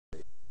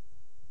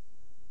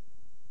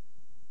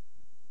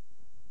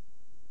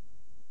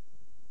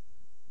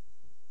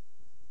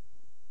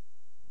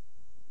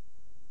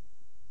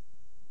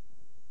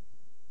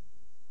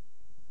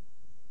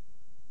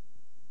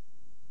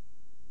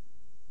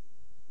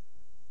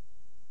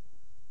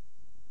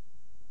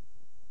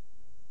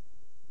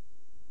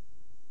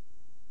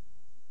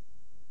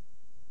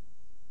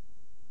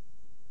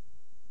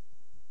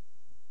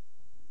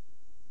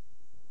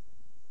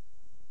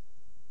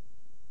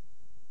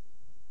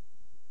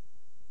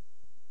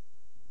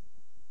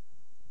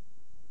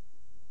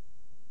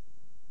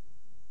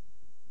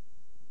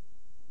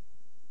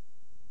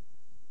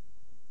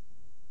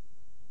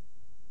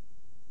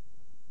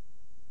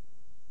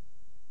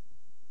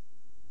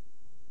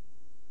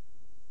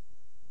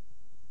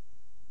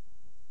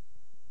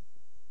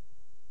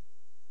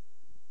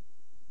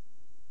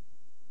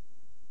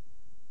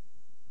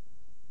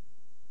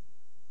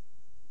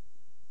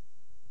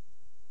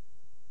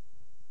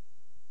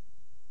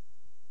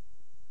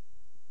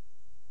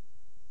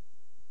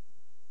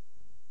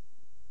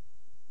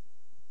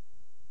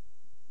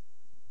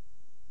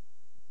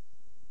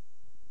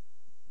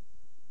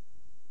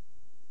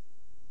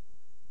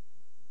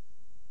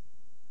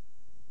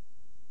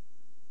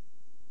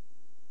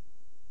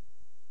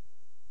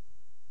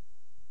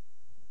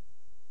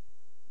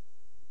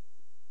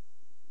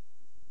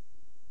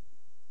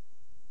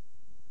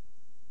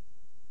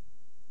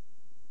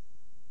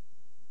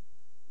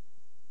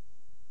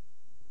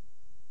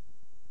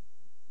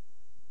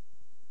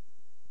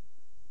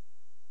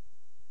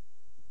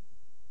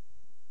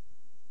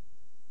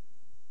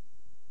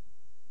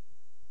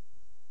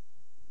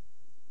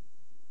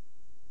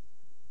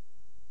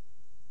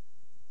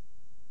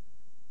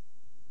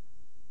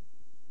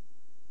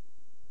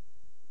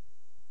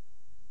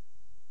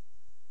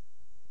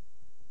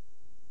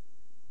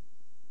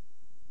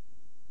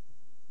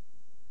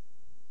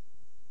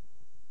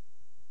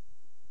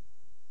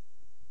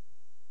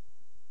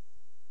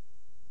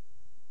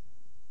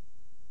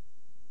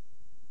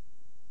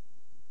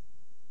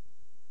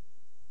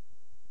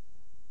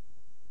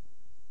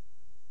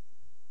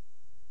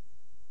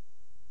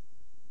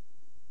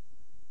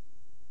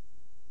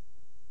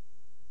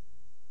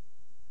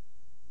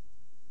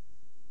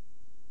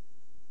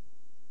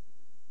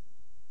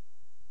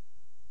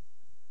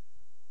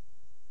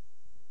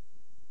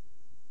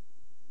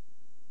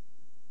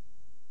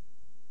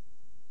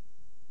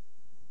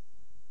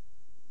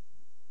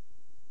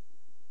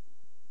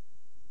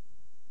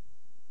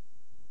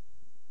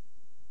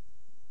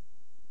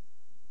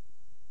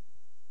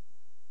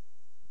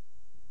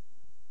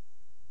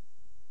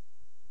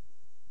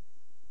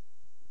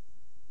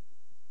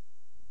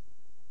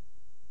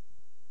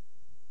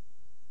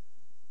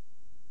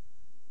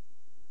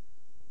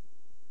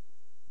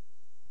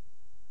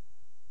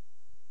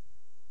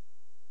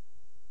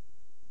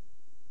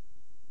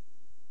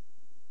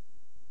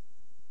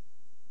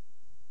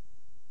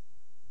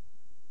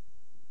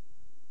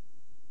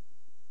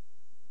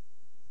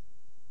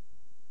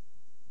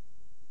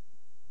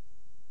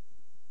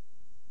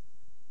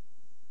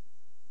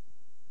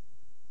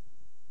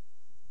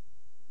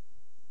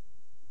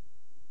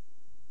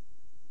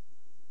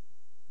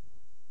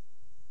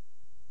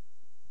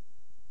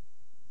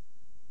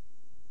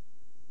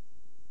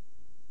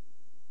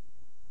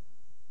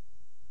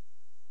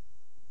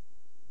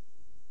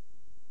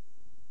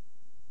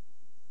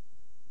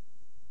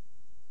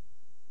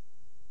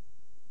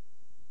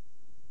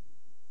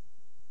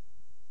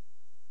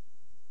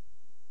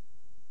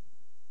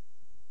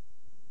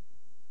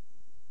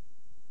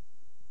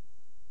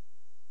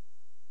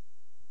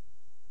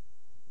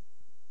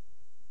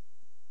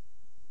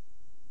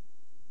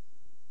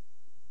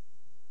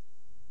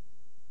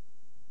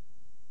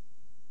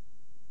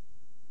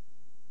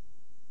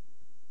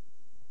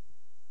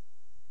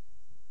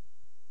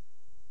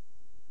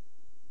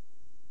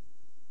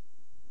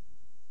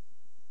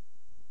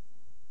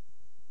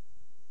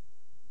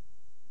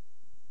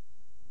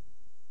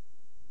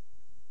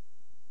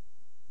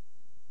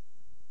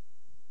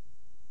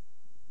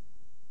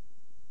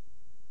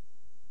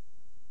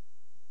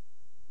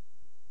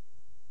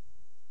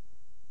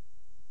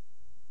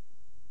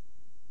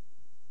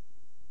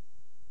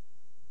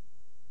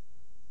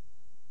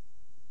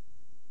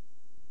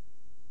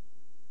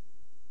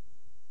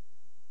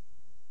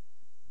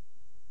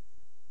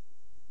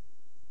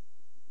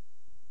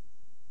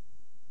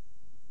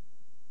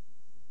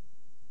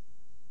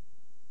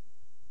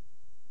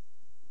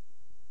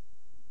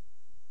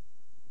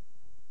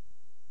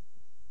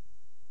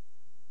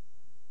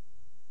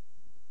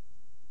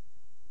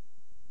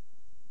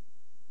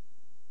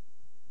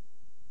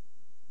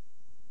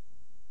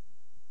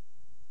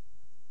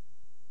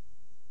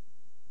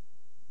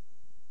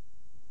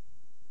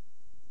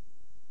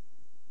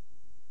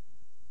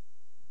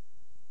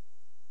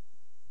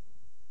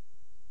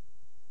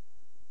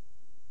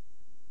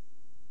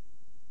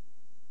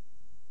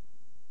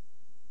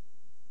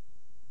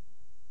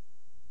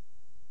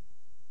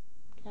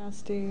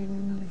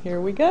Broadcasting.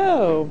 Here we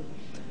go.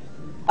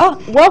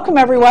 Welcome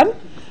everyone.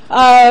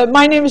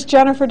 My name is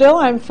Jennifer Dill.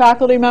 I'm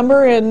faculty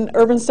member in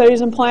Urban Studies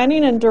and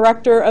Planning and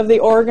director of the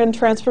Oregon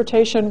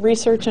Transportation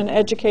Research and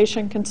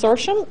Education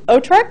Consortium,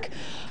 OTREC.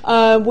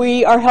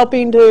 We are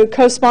helping to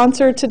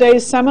co-sponsor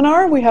today's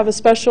seminar. We have a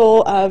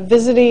special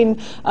visiting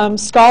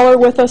scholar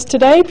with us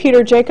today,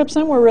 Peter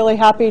Jacobsen. We're really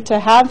happy to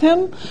have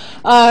him.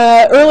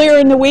 Earlier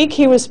in the week,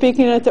 he was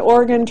speaking at the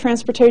Oregon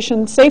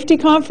Transportation Safety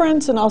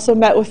Conference and also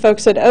met with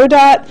folks at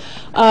ODOT.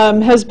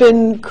 Has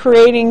been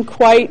creating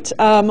quite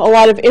a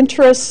lot of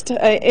interest.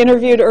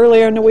 Interviewed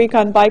earlier in the week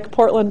on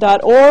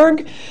bikeportland.org,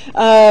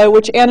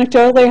 which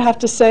anecdotally I have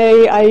to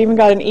say I even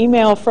got an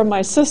email from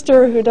my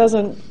sister who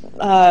doesn't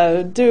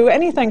do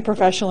anything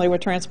professionally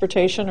with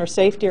transportation or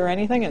safety or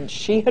anything, and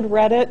she had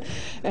read it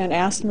and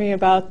asked me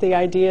about the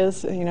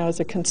ideas, you know, as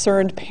a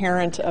concerned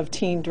parent of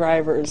teen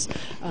drivers.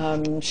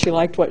 She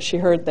liked what she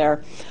heard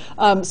there.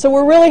 So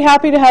we're really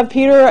happy to have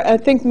Peter. I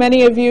think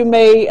many of you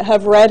may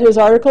have read his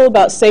article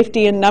about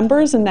safety in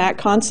numbers and that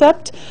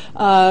concept.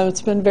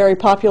 It's been a very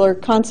popular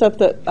concept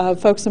that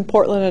folks in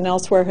Portland and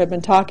elsewhere have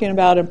been talking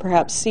about and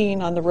perhaps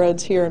seeing on the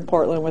roads here in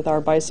Portland with our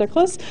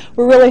bicyclists.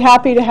 We're really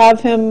happy to have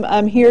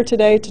him here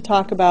today to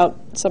talk about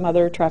some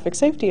other traffic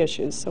safety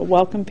issues. So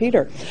welcome,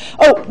 Peter.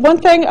 Oh, one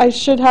thing I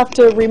should have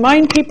to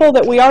remind people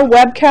that we are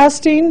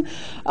webcasting.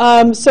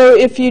 So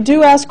if you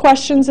do ask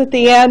questions at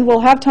the end,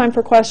 we'll have time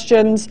for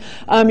questions.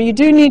 You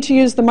do need to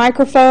use the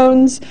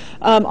microphones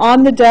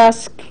on the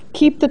desk.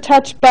 Keep the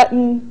touch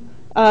button.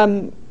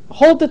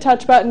 Hold the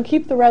touch button,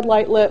 keep the red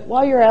light lit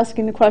while you're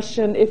asking the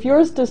question. If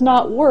yours does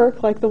not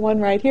work, like the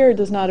one right here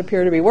does not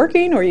appear to be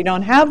working, or you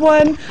don't have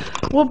one,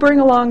 we'll bring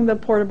along the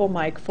portable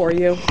mic for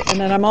you. And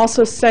then I'm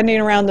also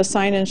sending around the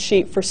sign-in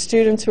sheet for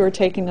students who are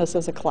taking this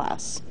as a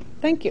class.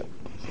 Thank you.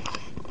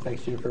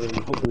 Thanks, Jennifer. And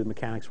hopefully the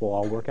mechanics will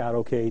all work out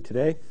okay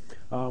today.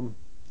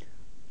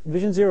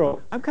 Vision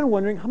Zero. I'm kind of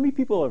wondering, how many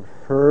people have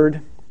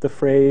heard the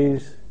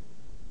phrase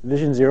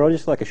Vision Zero,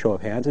 just like a show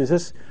of hands? Is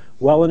this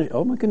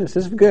oh my goodness,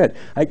 this is good.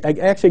 I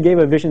actually gave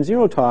a Vision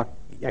Zero talk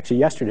actually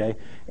yesterday,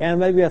 and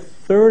maybe a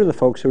third of the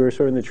folks who were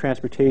sort of in the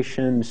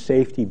transportation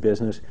safety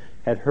business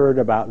had heard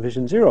about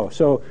Vision Zero.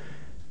 So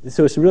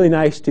it's really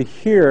nice to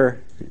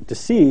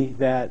see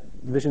that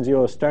Vision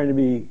Zero is starting to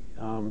be,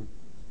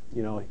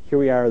 you know, here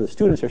we are, the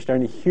students are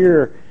starting to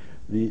hear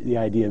the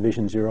idea of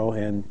Vision Zero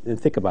and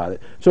think about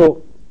it.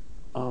 So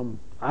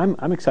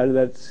I'm excited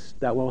that it's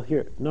that well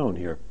known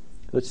here.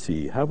 Let's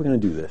see, how are we going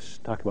to do this?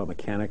 Talk about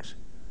mechanics.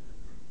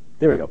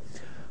 There we go.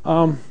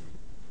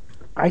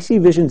 I see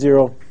Vision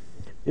Zero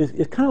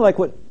is kind of like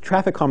what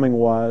traffic calming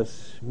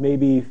was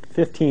maybe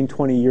 15,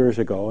 20 years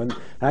ago. And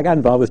I got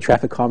involved with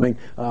traffic calming,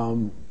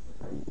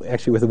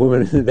 actually with a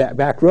woman in the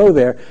back row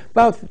there,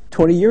 about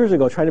 20 years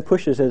ago, trying to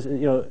push this as, you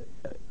know,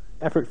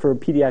 effort for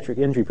pediatric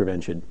injury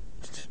prevention.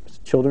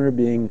 Children are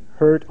being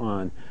hurt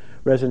on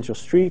residential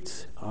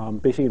streets,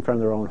 basically in front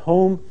of their own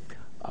home.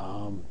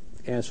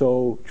 And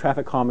so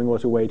traffic calming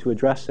was a way to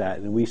address that.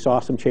 And we saw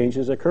some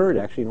changes occurred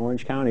actually in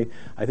Orange County.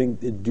 I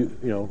think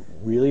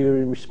really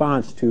in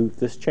response to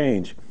this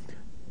change.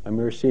 I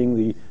remember seeing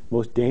the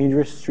most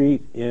dangerous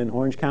street in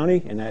Orange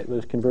County, and that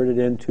was converted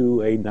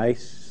into a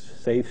nice,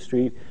 safe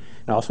street.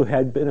 And also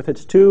had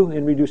benefits too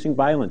in reducing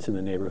violence in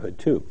the neighborhood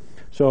too.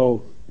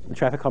 So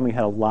traffic calming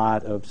had a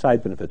lot of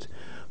side benefits.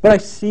 But I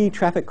see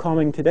traffic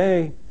calming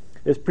today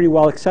is pretty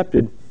well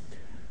accepted.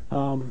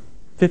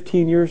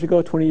 15 years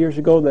ago, 20 years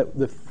ago,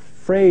 the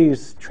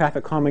phrase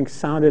traffic calming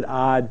sounded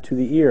odd to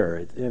the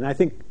ear. And I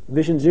think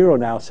Vision Zero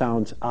now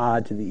sounds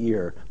odd to the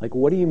ear. Like,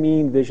 what do you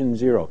mean Vision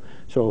Zero?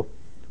 So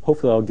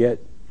hopefully I'll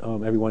get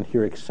everyone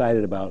here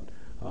excited about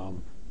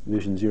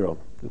Vision Zero.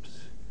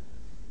 Oops.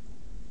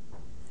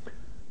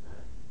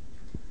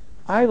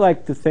 I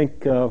like to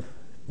think of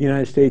the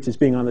United States as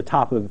being on the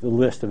top of the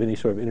list of any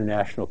sort of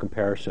international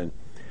comparison.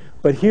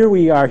 But here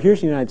we are,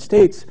 here's the United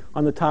States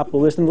on the top of the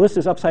list, and the list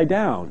is upside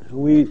down.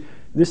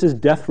 This is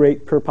death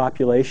rate per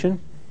population.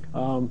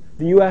 The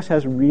U.S.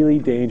 has really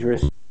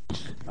dangerous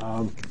streets,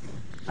 and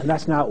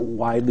that's not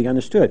widely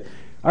understood.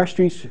 Our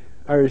streets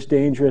are as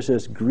dangerous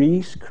as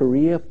Greece,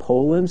 Korea,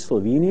 Poland,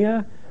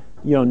 Slovenia,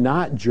 you know,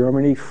 not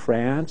Germany,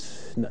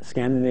 France,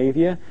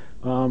 Scandinavia.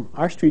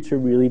 Our streets are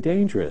really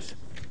dangerous.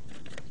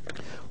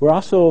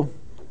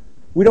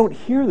 We don't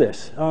hear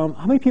this.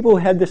 How many people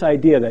had this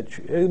idea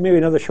that, maybe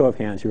another show of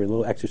hands here, a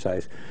little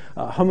exercise.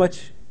 How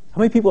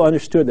many people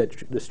understood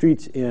that the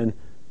streets in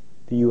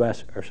the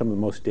U.S. are some of the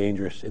most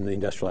dangerous in the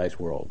industrialized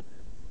world?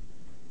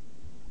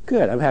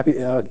 Good. I'm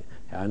happy.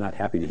 I'm not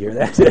happy to hear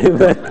that,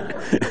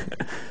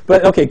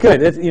 but okay, good.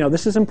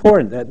 This is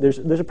important. That there's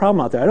a problem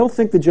out there. I don't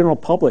think the general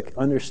public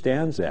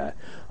understands that.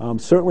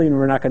 Certainly,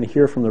 we're not going to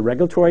hear from the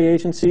regulatory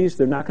agencies.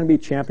 They're not going to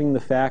be championing the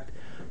fact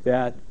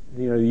that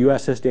the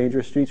U.S. has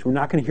dangerous streets. We're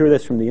not going to hear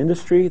this from the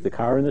industry, the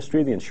car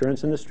industry, the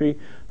insurance industry.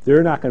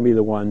 They're not going to be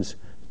the ones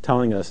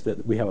telling us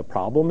that we have a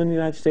problem in the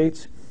United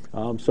States.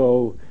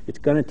 So it's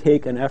going to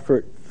take an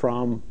effort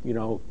from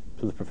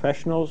the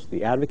professionals,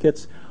 the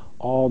advocates,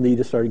 all need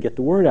to start to get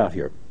the word out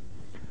here.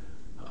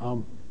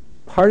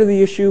 Part of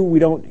the issue we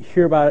don't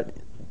hear about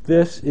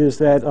this is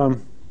that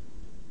in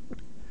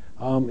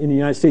the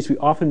United States we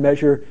often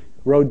measure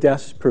road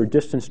deaths per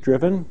distance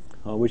driven,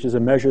 which is a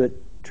measure that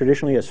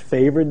traditionally has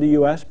favored the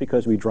U.S.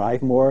 because we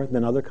drive more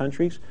than other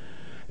countries.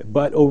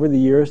 But over the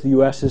years, the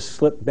U.S. has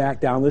slipped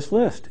back down this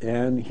list,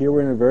 and here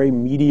we're in a very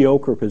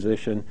mediocre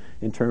position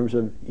in terms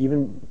of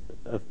even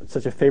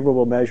such a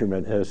favorable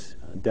measurement as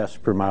deaths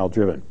per mile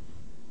driven.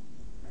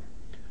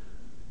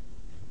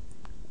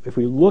 If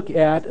we look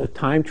at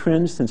time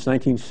trends since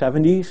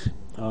 1970s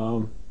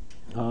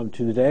to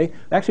today,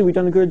 actually we've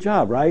done a good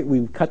job, right?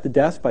 We've cut the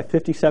deaths by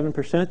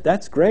 57%.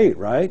 That's great,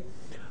 right?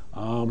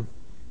 But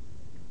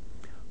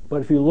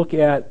if you look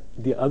at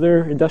the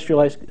other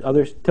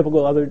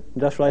typical other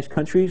industrialized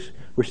countries,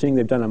 we're seeing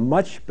they've done a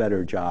much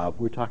better job.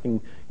 We're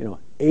talking,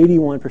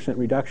 81%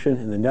 reduction.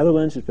 In the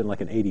Netherlands, it's been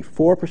like an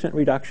 84%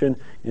 reduction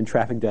in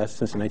traffic deaths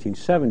since the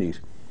 1970s.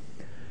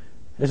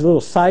 As a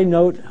little side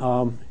note, in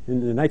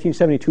the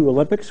 1972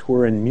 Olympics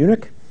were in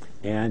Munich,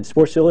 and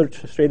Sports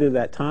Illustrated at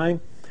that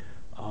time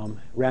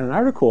ran an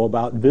article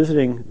about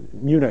visiting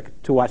Munich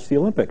to watch the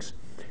Olympics.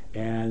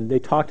 And they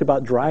talked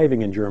about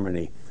driving in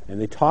Germany. And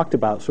they talked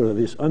about sort of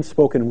these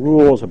unspoken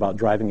rules about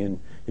driving in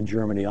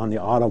Germany on the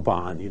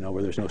Autobahn,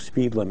 where there's no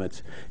speed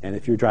limits. And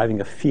if you're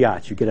driving a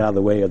Fiat, you get out of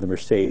the way of the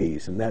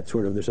Mercedes. And that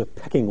sort of, there's a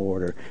pecking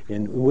order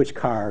in which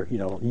car,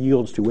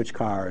 yields to which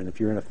car. And if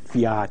you're in a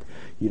Fiat,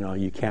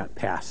 you can't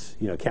pass,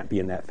 can't be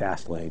in that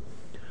fast lane.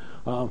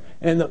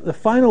 And the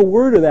final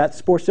word of that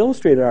Sports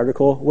Illustrated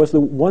article was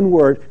the one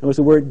word, and it was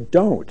the word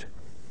don't.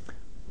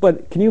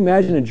 But can you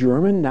imagine a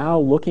German now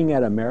looking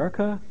at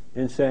America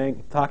and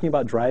talking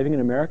about driving in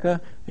America,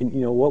 and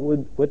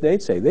what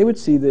they'd say? They would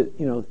see that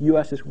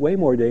U.S. is way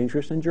more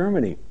dangerous than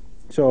Germany.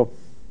 So,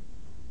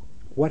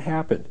 what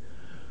happened?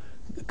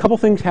 A couple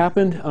things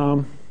happened.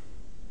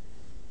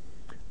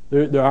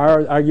 There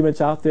are arguments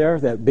out there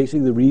that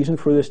basically the reason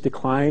for this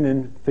decline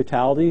in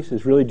fatalities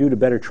is really due to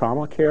better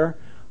trauma care.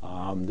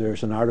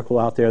 There's an article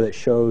out there that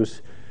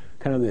shows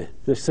kind of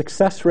the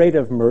success rate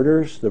of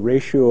murders, the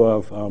ratio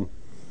of all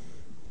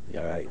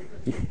right.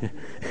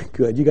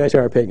 Good. You guys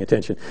are paying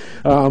attention.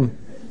 You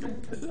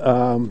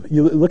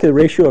look at the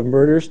ratio of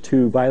murders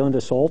to violent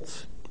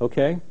assaults,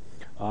 okay?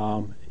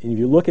 And if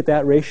you look at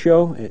that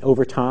ratio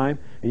over time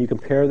and you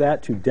compare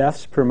that to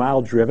deaths per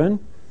mile driven,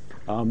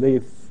 they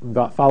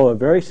follow a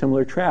very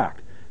similar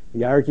track.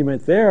 The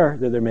argument there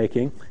that they're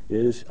making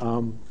is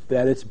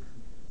that it's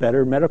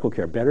better medical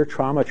care, better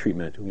trauma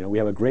treatment. We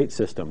have a great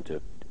system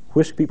to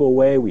whisk people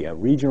away. We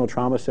have regional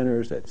trauma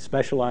centers that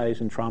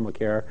specialize in trauma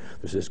care.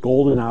 There's this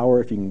golden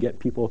hour. If you can get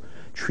people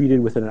treated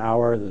within an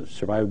hour, the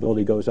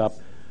survivability goes up.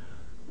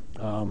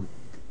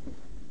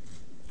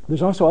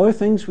 There's also other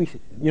things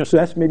so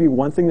that's maybe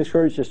one thing that's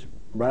short, just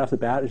right off the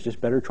bat, is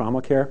just better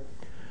trauma care.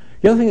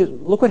 The other thing is,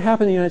 look what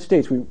happened in the United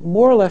States. We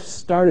more or less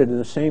started in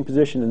the same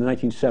position in the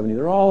 1970s.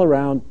 They're all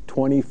around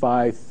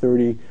 25,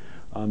 30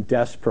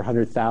 deaths per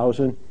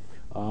 100,000.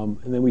 And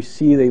then we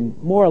see they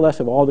more or less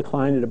have all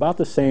declined at about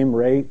the same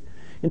rate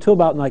until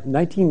about like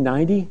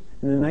 1990.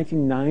 And in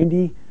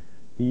 1990,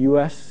 the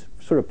U.S.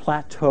 sort of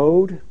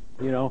plateaued,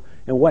 and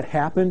what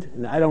happened?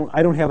 And I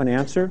don't have an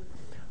answer.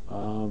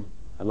 I'd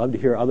love to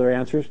hear other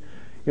answers.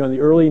 In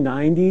the early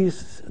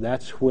 90s,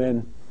 that's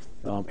when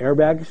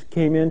airbags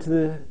came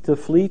into the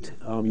fleet.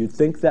 You'd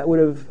think that would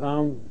have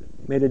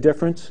made a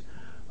difference.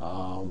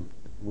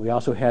 We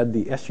also had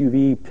the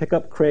SUV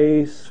pickup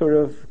craze sort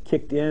of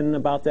kicked in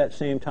about that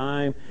same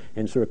time,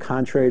 and sort of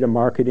contrary to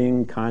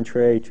marketing,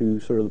 contrary to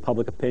sort of the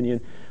public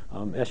opinion,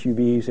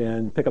 SUVs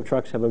and pickup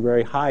trucks have a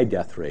very high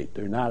death rate.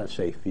 They're not a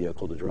safe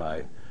vehicle to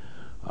drive.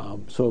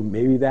 So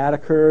maybe that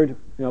occurred,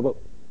 but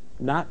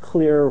not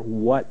clear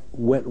what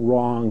went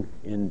wrong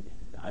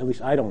at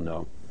least I don't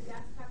know. The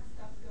gas tax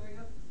stopped going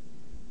up.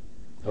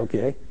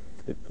 Okay,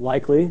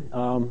 likely.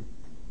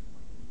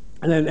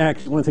 And then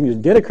actually one thing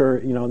that did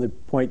occur, the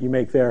point you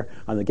make there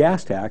on the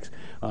gas tax,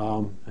 I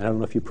don't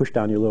know if you push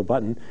down your little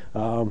button,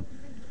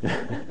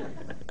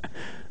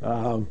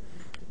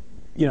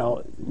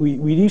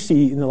 we do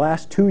see in the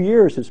last 2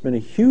 years there's been a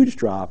huge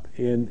drop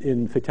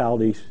in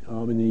fatalities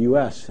in the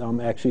U.S.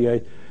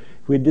 Actually,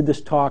 we did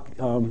this talk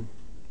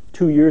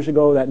 2 years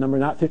ago, that number,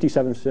 not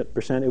 57%, it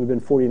would have been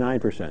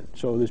 49%.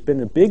 So there's been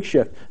a big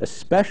shift,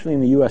 especially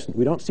in the U.S.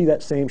 We don't see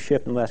that same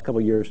shift in the last couple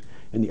of years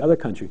in the other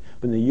country.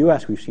 But in the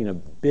U.S., we've seen a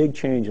big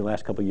change in the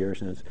last couple of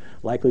years, and it's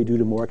likely due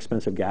to more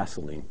expensive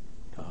gasoline.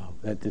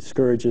 That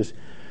discourages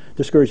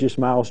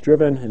miles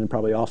driven, and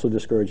probably also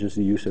discourages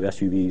the use of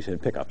SUVs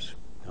and pickups.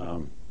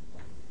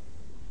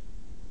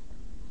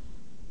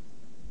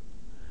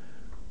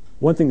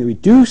 One thing that we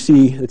do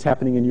see that's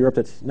happening in Europe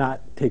that's not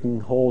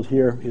taking hold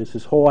here is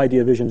this whole idea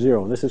of Vision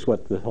Zero, and this is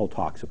what the whole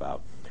talk's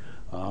about.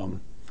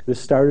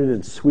 This started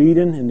in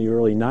Sweden in the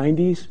early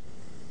 90s.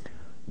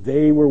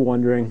 They were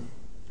wondering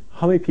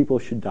how many people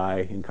should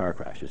die in car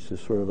crashes,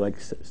 just sort of like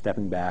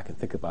stepping back and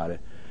think about it.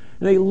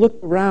 And they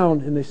looked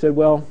around and they said,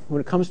 well,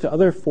 when it comes to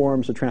other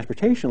forms of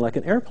transportation, like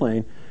an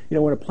airplane,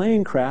 when a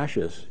plane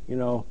crashes,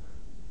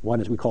 One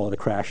is we call it a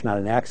crash, not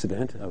an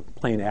accident. A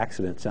plane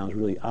accident sounds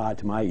really odd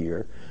to my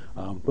ear.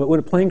 But when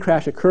a plane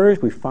crash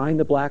occurs, we find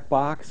the black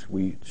box.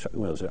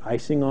 Was there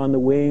icing on the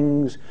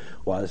wings?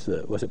 Was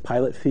it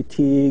pilot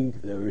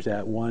fatigue? There was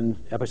that one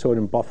episode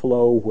in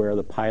Buffalo where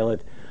the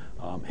pilot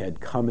had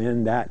come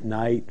in that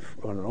night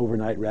on an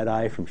overnight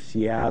red-eye from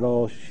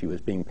Seattle. She was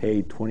being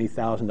paid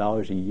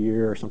 $20,000 a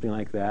year or something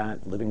like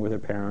that, living with her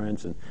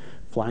parents and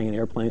flying an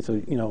airplane. So,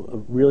 a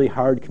really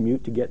hard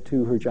commute to get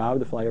to her job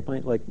to fly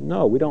airplane. Like,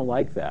 no, we don't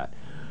like that.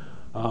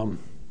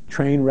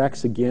 Train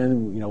wrecks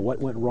again, what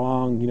went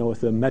wrong,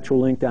 with the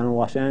Metrolink down in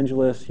Los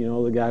Angeles,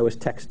 the guy was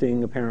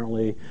texting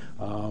apparently,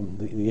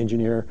 the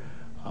engineer,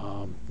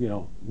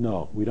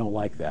 no, we don't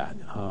like that.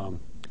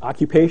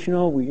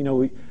 Occupational,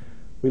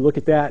 we look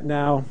at that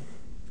now,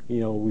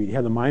 we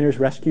have the miners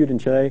rescued in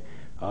Chile,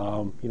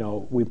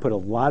 we put a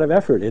lot of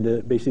effort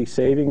into basically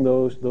saving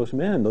those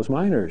men, those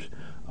miners.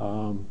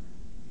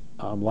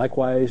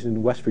 Likewise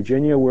in West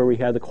Virginia where we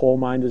had the coal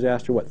mine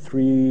disaster,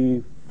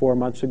 3-4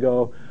 months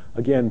ago,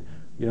 again,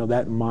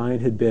 that mine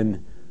had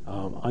been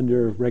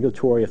under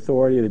regulatory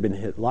authority. There had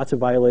been lots of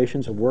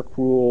violations of work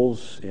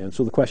rules. And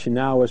so the question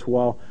now is,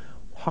 well,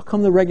 how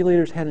come the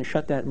regulators hadn't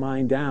shut that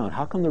mine down?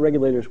 How come the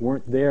regulators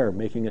weren't there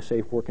making a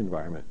safe work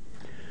environment?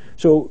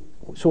 So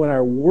in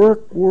our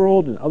work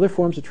world and other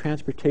forms of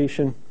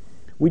transportation,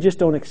 we just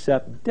don't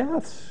accept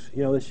deaths.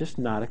 It's just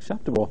not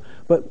acceptable.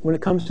 But when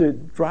it comes to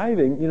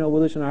driving,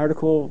 there's an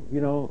article,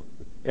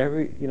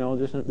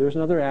 there's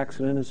another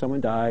accident and someone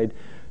died,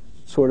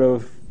 sort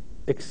of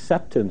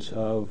acceptance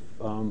of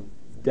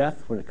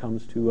death when it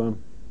comes to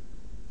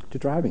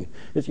driving.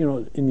 It's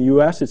in the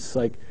U.S. it's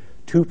like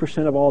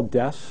 2% of all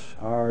deaths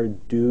are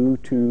due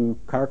to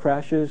car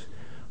crashes.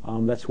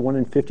 That's 1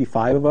 in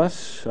 55 of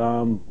us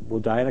will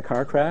die in a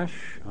car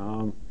crash.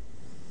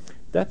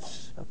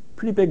 That's a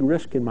pretty big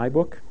risk in my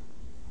book.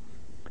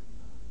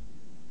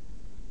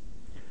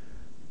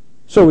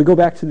 So we go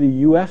back to the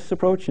U.S.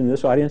 approach. In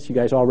this audience, you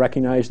guys all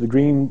recognize the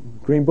Green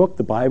Book,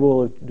 the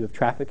Bible of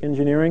traffic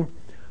engineering.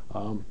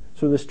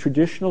 So this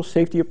traditional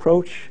safety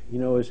approach,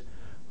 is,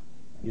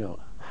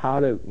 how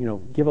to,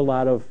 give a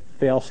lot of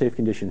fail-safe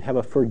conditions, have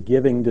a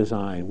forgiving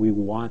design. We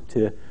want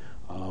to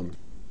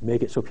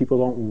make it so people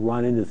don't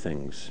run into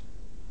things.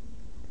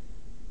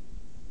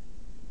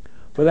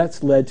 But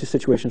that's led to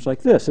situations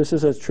like this. This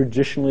is a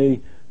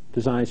traditionally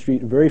designed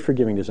street, very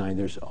forgiving design.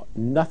 There's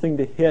nothing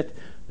to hit.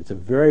 It's a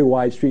very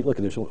wide street. Look,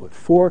 there's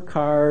 4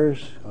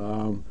 cars,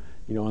 in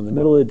the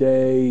middle of the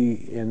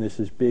day, and this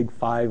is big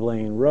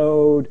 5-lane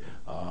road.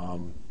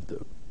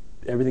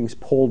 Everything's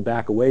pulled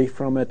back away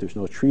from it. There's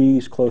no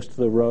trees close to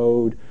the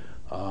road,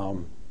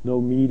 no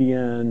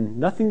median,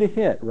 nothing to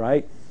hit,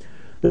 right?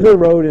 There's a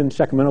road in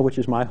Sacramento, which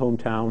is my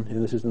hometown,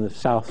 and this is in the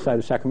south side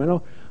of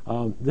Sacramento.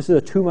 This is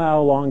a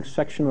 2-mile-long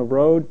section of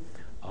road,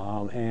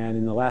 and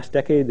in the last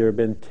decade, there have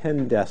been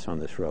 10 deaths on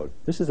this road.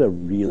 This is a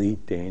really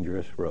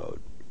dangerous road,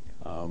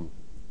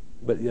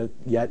 but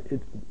yet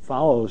it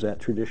follows that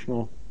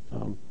traditional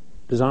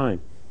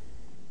design.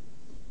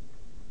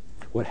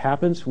 What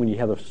happens when you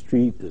have a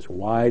street that's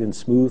wide and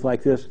smooth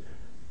like this?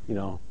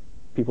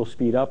 People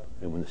speed up,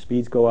 and when the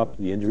speeds go up,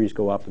 the injuries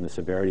go up, and the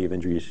severity of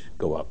injuries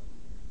go up.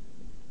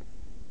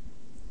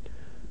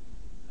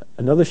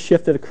 Another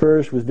shift that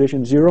occurs with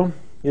Vision Zero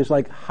is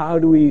like, how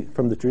do we,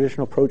 from the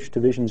traditional approach to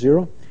Vision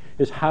Zero,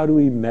 is how do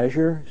we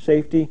measure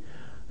safety?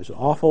 There's an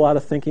awful lot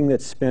of thinking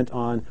that's spent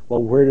on,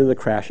 well, where do the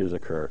crashes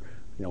occur?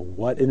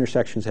 What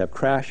intersections have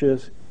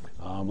crashes?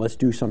 Let's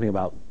do something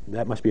about,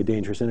 that must be a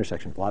dangerous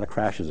intersection. A lot of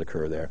crashes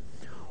occur there.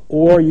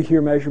 Or you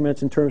hear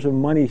measurements in terms of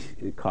money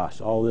it costs.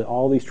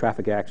 All these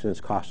traffic accidents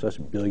cost us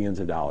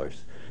billions of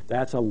dollars.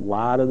 That's a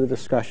lot of the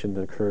discussion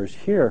that occurs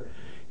here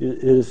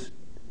is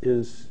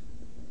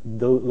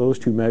those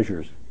two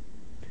measures.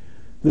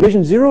 The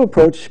Vision Zero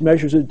approach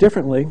measures it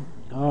differently,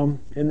 and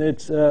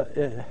it's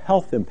a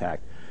health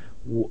impact.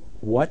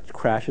 What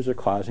crashes are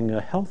causing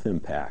a health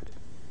impact?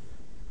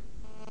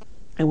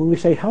 And when we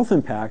say health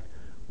impact,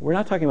 we're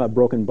not talking about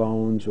broken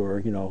bones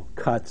or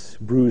cuts,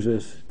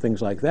 bruises,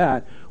 things like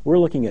that. We're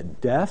looking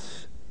at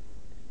deaths,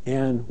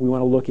 and we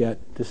want to look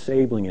at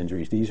disabling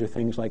injuries. These are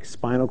things like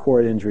spinal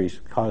cord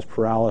injuries cause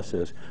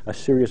paralysis, a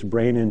serious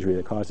brain injury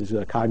that causes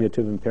a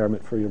cognitive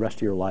impairment for the rest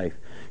of your life.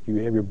 You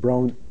have your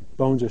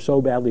bones are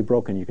so badly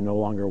broken you can no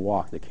longer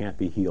walk. They can't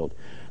be healed.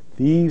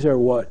 These are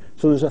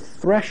so there's a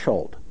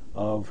threshold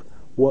of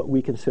what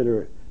we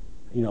consider,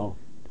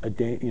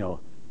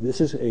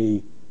 this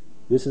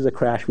is a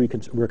crash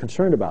we're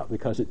concerned about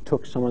because it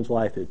took someone's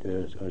life,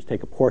 it was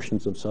taken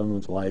portions of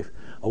someone's life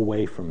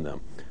away from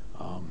them.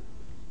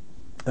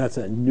 That's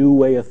a new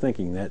way of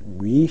thinking that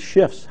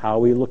reshifts how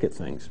we look at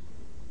things.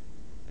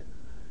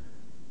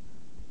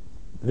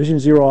 Vision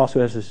Zero also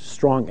has a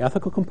strong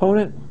ethical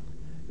component.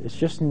 It's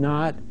just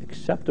not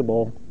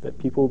acceptable that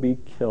people be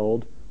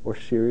killed or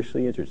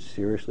seriously injured,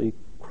 seriously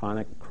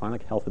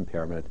chronic health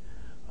impairment.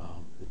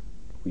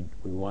 We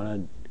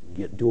want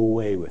to do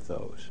away with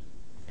those.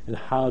 And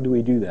how do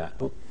we do that?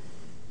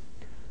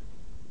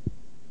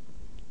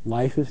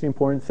 Life is the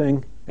important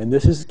thing, and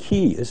this is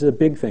key. This is a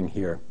big thing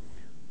here.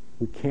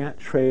 We can't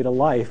trade a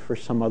life for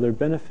some other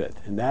benefit.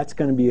 And that's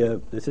going to be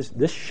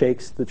this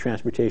shakes the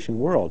transportation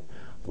world.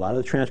 A lot of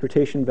the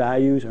transportation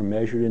values are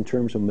measured in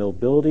terms of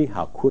mobility.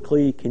 How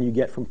quickly can you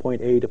get from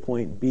point A to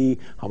point B?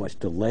 How much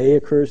delay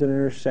occurs at an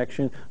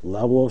intersection?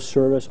 Level of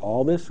service,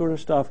 all this sort of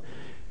stuff.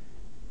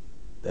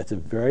 That's a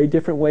very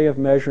different way of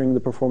measuring the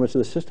performance of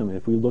the system. And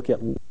if we look at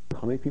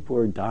how many people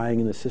are dying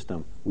in the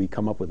system, we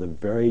come up with a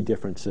very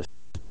different system.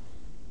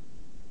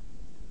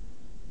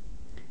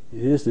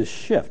 It is this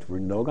shift. We're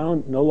no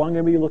longer going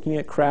to be looking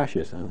at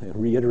crashes. I'm going to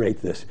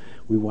reiterate this.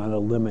 We want to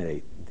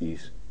eliminate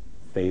these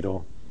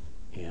fatal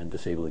and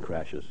disabling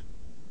crashes.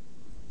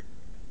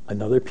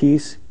 Another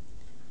piece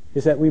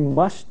is that we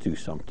must do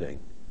something.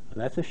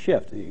 And that's a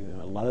shift.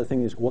 A lot of the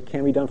thing is, what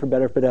can be done for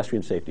better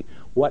pedestrian safety?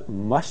 What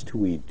must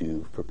we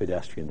do for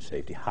pedestrian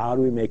safety? How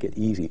do we make it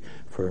easy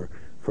for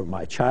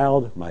my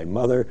child, my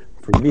mother,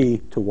 for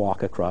me to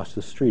walk across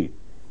the street?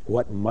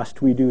 What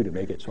must we do to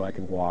make it so I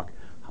can walk?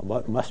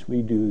 What must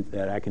we do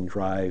that I can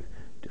drive?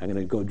 I'm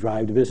going to go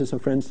drive to visit some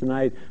friends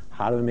tonight.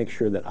 How do I make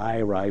sure that I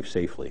arrive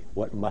safely?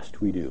 What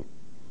must we do?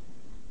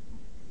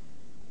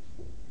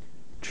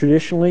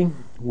 Traditionally,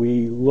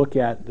 we look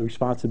at the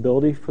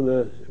responsibility for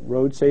the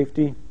road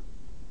safety.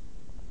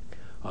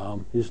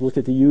 Just look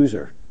at the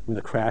user. When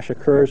the crash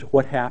occurs,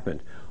 what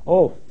happened?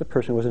 Oh, the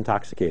person was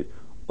intoxicated.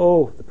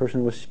 Oh, the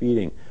person was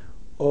speeding.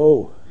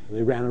 Oh,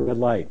 they ran a red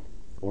light.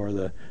 Or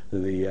the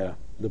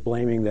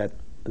blaming that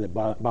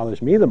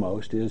bothers me the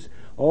most is,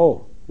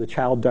 oh, the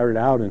child darted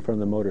out in front of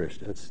the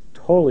motorist. That's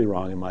totally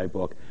wrong in my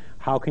book.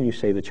 How can you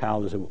say the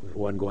child is the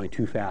one going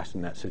too fast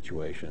in that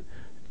situation?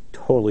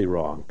 Totally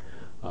wrong.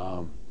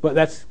 But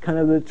that's kind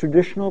of the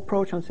traditional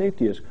approach on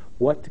safety is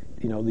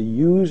the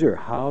user,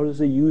 how does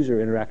the user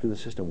interact with the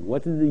system?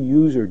 What did the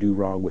user do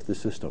wrong with the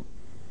system?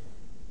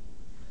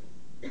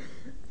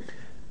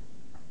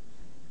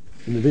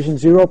 In the Vision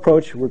Zero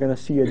approach, we're going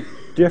to see a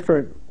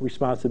different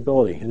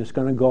responsibility, and it's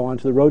going to go on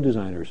to the road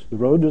designers. The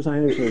road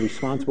designers are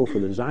responsible for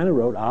the design of the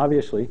road,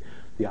 obviously,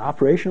 the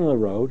operation of the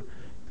road,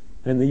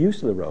 and the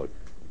use of the road.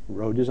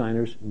 Road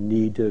designers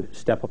need to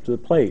step up to the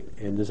plate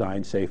and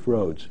design safe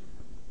roads.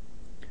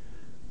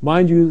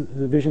 Mind you,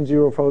 the Vision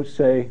Zero approach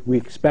say we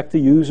expect the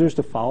users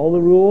to follow the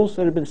rules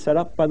that have been set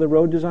up by the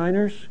road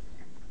designers.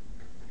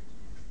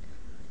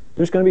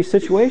 There's going to be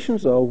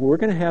situations, though, where we're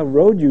going to have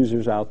road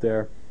users out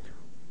there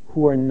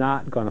who are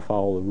not going to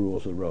follow the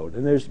rules of the road.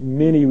 And there's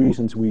many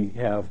reasons we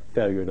have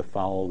failure to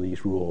follow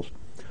these rules.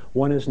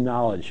 One is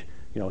knowledge.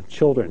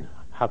 Children,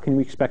 how can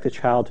we expect a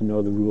child to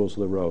know the rules of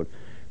the road?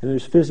 And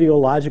there's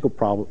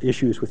physiological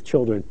issues with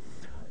children,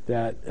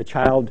 that a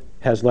child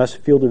has less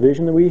field of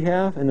vision than we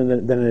have and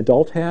than an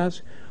adult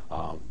has.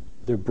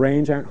 Their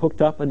brains aren't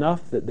hooked up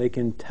enough that they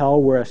can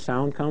tell where a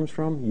sound comes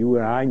from. You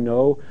and I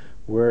know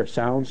where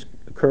sounds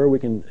occur. We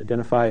can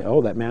identify,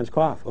 oh, that man's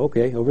cough.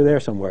 Okay, over there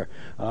somewhere.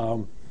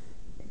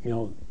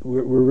 We're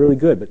really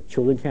good, but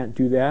children can't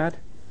do that.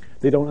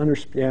 They don't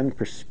understand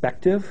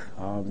perspective.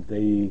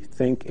 They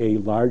think a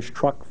large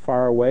truck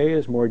far away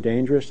is more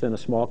dangerous than a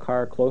small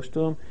car close to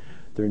them.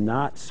 They're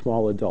not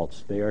small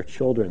adults. They are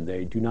children.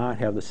 They do not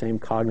have the same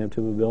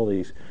cognitive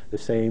abilities, the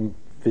same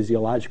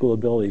physiological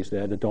abilities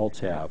that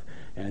adults have.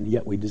 And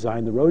yet we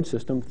design the road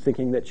system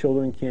thinking that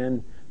children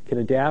can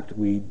adapt.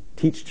 We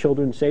teach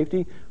children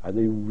safety. Are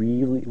they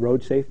really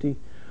road safety?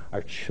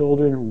 Are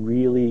children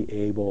really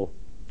able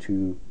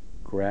to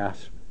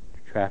grasp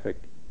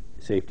traffic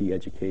safety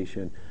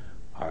education?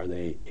 Are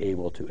they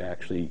able to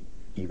actually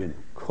even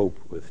cope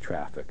with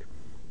traffic?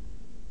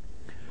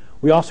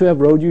 We also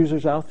have road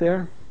users out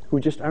there who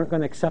just aren't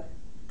going to accept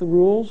the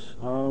rules.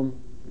 I'm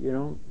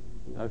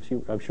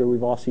sure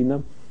we've all seen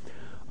them.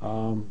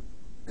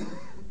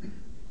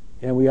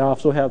 And we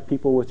also have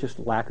people with just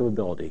lack of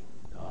ability.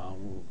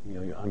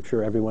 I'm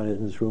sure everyone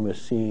in this room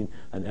has seen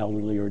an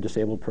elderly or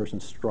disabled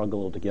person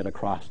struggle to get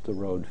across the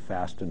road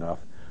fast enough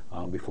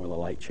before the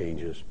light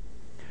changes.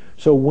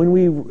 So when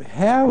we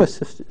have a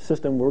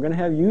system, we're going to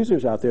have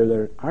users out there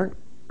that aren't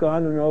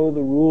going to know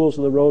the rules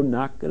of the road,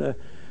 not going to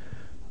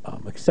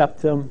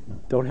accept them,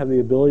 don't have the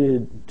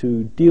ability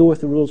to deal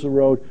with the rules of the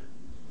road.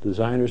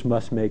 Designers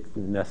must make the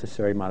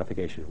necessary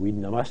modifications. We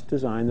must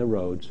design the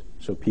roads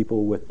so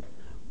people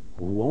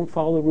who won't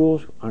follow the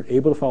rules, aren't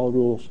able to follow the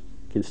rules,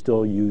 can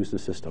still use the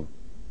system.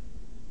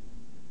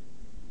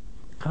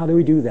 How do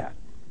we do that?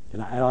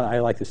 And I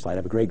like this slide. I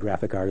have a great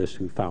graphic artist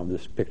who found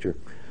this picture.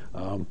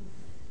 But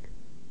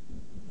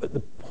the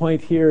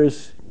point here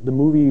is the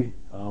movie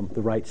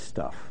The Right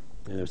Stuff.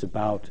 And it was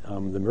about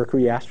the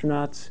Mercury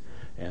astronauts,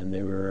 and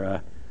they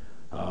were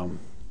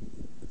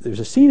there's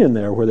a scene in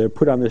there where they're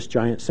put on this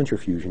giant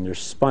centrifuge and they're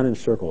spun in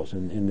circles,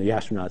 and the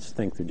astronauts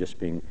think they're just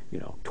being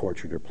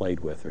tortured or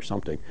played with or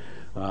something.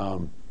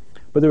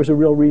 But there was a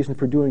real reason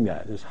for doing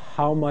that, is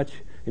how much,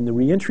 in the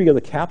reentry of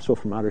the capsule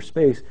from outer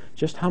space,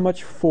 just how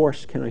much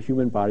force can a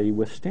human body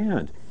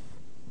withstand?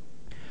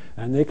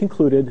 And they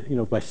concluded,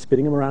 by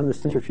spinning them around in the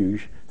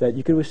centrifuge, that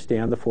you could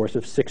withstand the force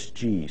of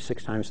 6G,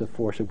 6 times the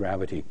force of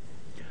gravity.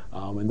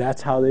 And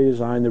that's how they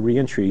designed the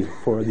reentry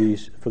for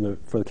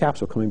the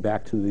capsule coming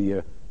back to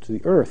the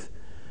Earth.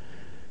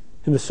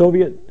 In the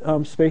Soviet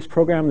space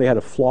program, they had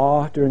a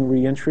flaw during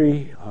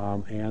re-entry,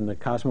 and the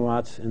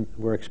cosmonauts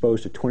were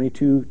exposed to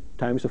 22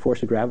 times the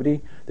force of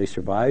gravity. They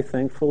survived,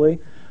 thankfully,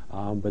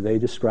 but they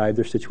described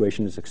their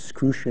situation as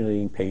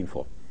excruciatingly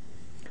painful.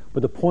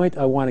 But the point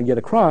I want to get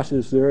across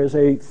is there is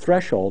a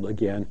threshold,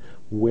 again,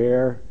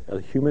 where a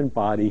human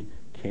body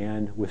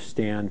can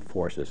withstand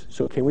forces.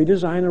 So can we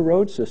design a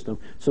road system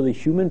so the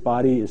human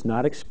body is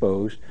not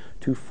exposed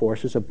to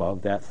forces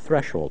above that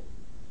threshold?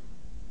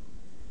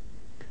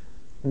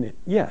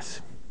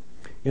 Yes.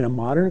 In a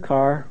modern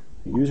car,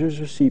 users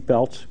of seat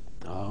belts,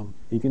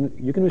 you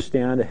can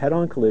withstand a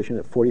head-on collision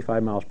at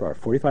 45 miles per hour.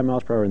 45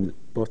 miles per hour in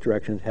both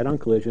directions, head-on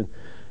collision,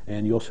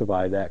 and you'll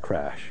survive that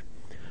crash.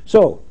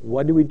 So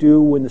what do we do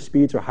when the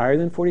speeds are higher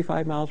than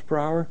 45 miles per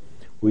hour?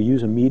 We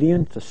use a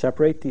median to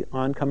separate the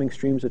oncoming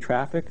streams of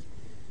traffic.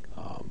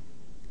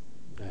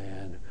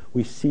 And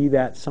we see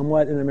that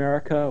somewhat in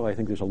America. I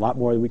think there's a lot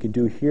more that we could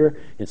do here.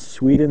 In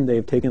Sweden,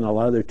 they've taken a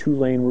lot of their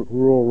two-lane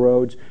rural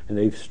roads and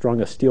they've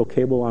strung a steel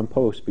cable on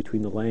posts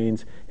between the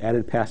lanes,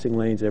 added passing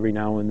lanes every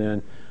now and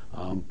then,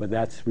 but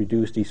that's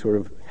reduced these sort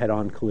of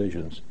head-on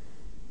collisions.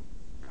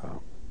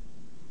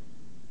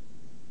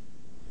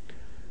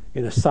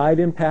 In a side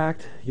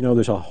impact,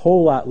 there's a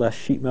whole lot less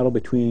sheet metal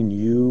between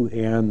you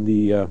and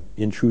the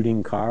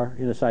intruding car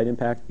in a side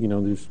impact.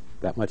 There's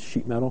that much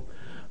sheet metal.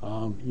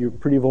 You're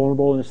pretty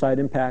vulnerable in a side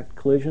impact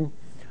collision.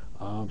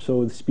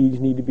 So the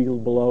speeds need to be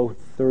below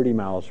 30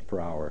 miles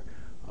per hour.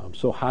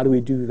 So how do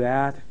we do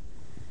that?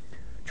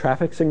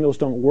 Traffic signals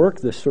don't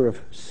work. This sort of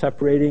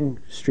separating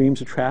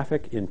streams of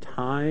traffic in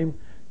time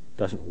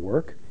doesn't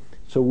work.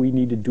 So we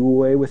need to do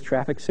away with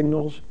traffic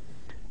signals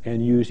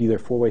and use either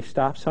four-way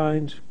stop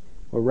signs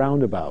or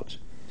roundabouts.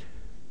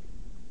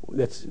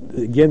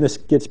 Again, this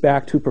gets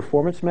back to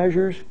performance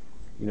measures.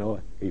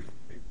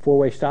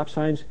 Four-way stop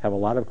signs have a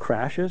lot of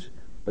crashes,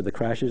 but the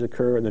crashes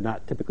occur and they're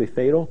not typically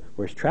fatal,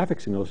 whereas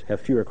traffic signals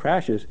have fewer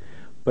crashes,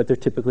 but they're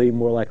typically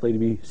more likely to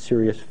be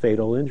serious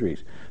fatal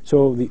injuries.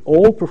 So the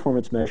old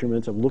performance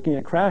measurements of looking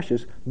at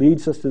crashes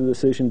leads us to the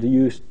decision to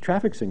use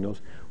traffic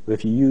signals. But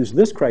if you use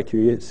this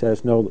criteria, it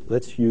says, no,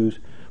 let's use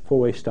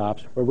four-way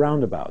stops or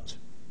roundabouts.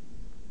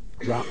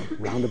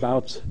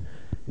 Roundabouts,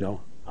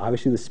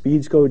 obviously the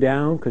speeds go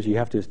down because you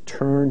have to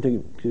turn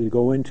to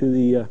go into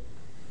the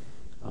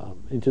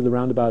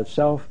roundabout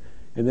itself.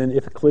 And then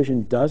if a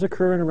collision does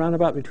occur in a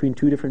roundabout between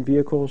two different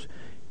vehicles,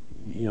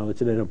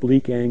 it's at an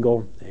oblique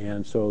angle,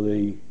 and so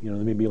there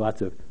may be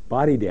lots of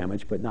body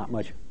damage, but not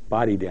much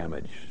body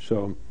damage.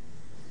 So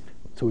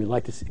we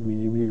like to we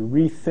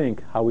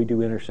rethink how we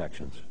do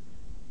intersections.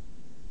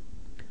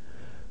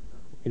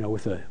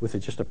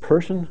 With just a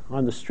person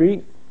on the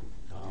street,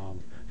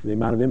 the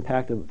amount of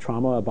impact of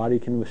trauma a body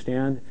can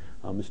withstand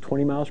is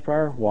 20 miles per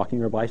hour,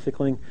 walking or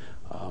bicycling.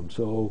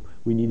 So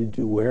we need to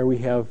do where we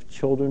have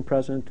children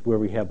present, where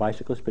we have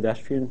bicyclist,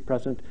 pedestrian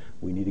present,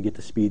 we need to get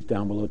the speeds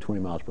down below 20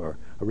 miles per hour.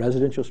 A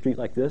residential street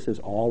like this is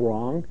all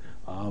wrong.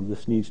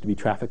 This needs to be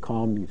traffic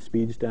calm, need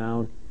speeds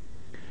down.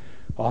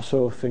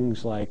 Also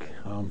things like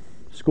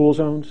school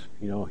zones.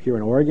 Here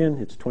in Oregon,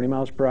 it's 20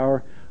 miles per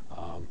hour.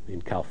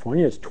 In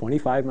California, it's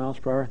 25 miles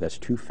per hour. That's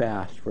too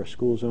fast for a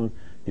school zone.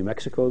 New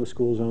Mexico, the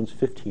school zone's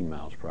 15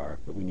 miles per hour,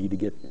 but we need to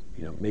get,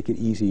 make it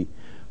easy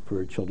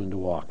for children to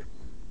walk.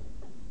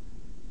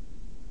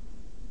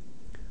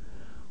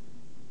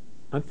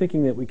 I'm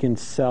thinking that we can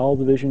sell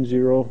the Vision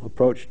Zero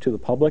approach to the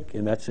public,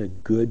 and that's a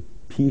good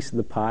piece of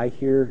the pie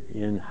here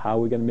in how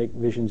we're going to make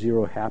Vision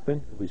Zero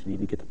happen. We just need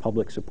to get the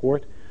public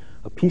support.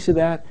 A piece of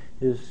that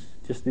is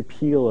just the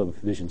appeal of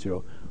Vision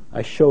Zero.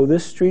 I show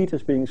this street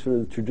as being sort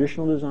of the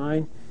traditional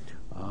design.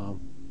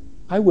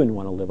 I wouldn't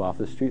want to live off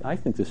this street. I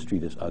think this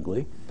street is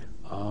ugly.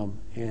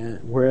 And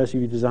whereas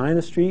you design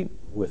a street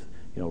with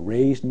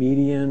raised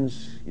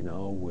medians,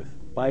 with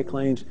bike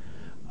lanes,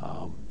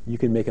 you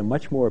can make a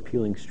much more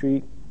appealing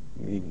street.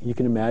 You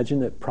can imagine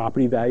that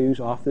property values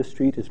off this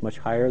street is much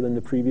higher than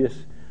the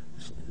previous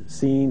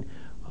scene.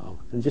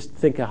 And just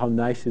think of how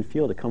nice it'd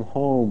feel to come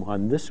home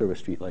on this sort of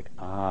street, like,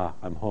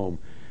 I'm home,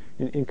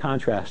 in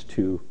contrast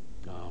to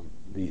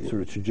the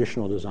sort of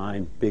traditional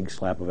design, big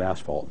slab of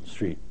asphalt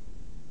street.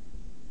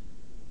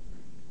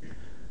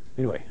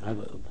 Anyway,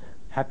 I'm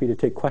happy to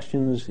take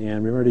questions,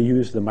 and remember to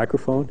use the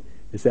microphone.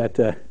 Is that,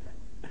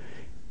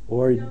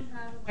 or? If you don't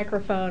have a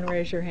microphone,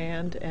 raise your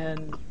hand,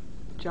 and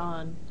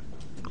John,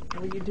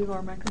 will you do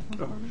our microphone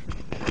for me?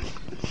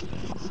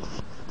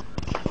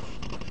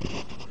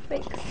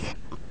 Thanks.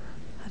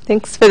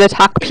 Thanks for the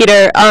talk,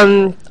 Peter.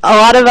 A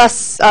lot of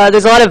us,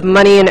 there's a lot of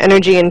money and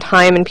energy and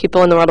time and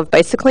people in the world of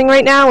bicycling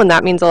right now, and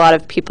that means a lot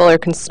of people are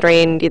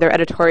constrained either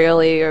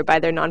editorially or by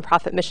their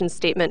nonprofit mission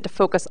statement to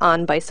focus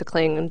on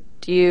bicycling.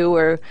 Do you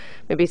or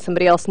maybe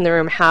somebody else in the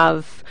room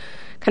have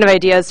kind of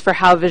ideas for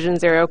how Vision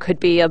Zero could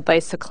be a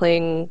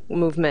bicycling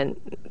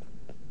movement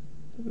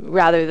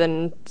rather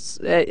than,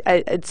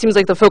 it seems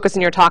like the focus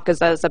in your talk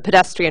is as a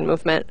pedestrian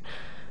movement,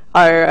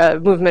 or a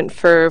movement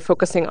for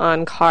focusing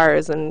on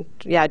cars, and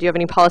yeah, do you have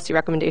any policy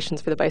recommendations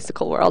for the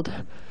bicycle world?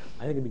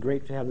 I think it'd be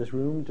great to have this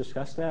room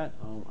discuss that.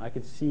 I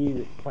could see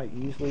that quite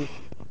easily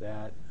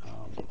that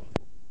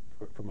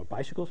from a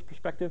bicycle's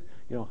perspective,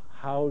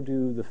 how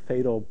do the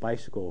fatal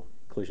bicycle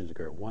collisions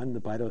occur? One,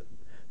 the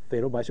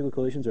fatal bicycle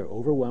collisions are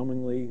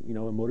overwhelmingly, a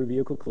motor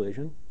vehicle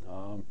collision.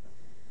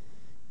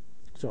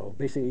 So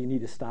basically, you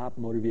need to stop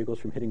motor vehicles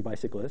from hitting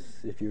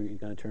bicyclists if you're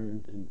going to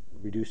turn and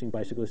reducing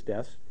bicyclist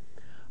deaths.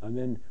 And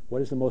then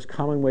what is the most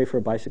common way for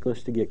a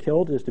bicyclist to get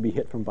killed is to be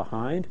hit from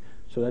behind.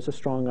 So that's a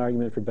strong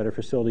argument for better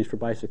facilities for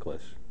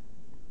bicyclists.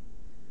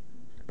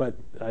 But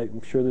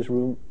I'm sure there's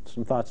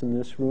some thoughts in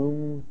this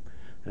room,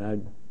 and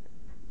I'd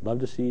love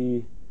to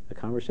see a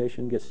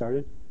conversation get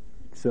started.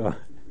 So,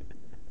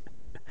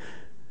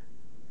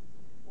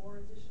 More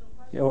additional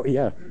questions? oh,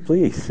 yeah,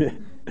 please.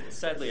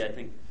 Sadly, I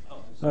think.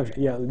 Oh,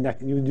 yeah,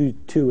 you do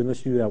two, and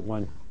let's do that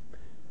one.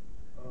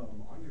 On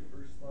your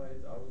first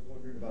slide, I was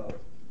wondering about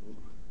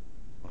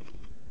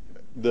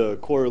the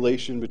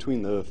correlation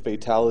between the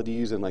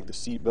fatalities and like the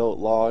seatbelt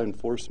law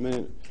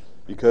enforcement,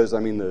 because I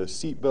mean the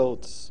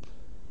seatbelts,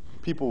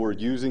 people were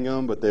using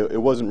them, but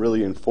it wasn't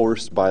really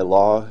enforced by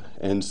law,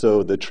 and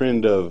so the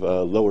trend of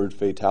lowered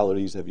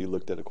fatalities. Have you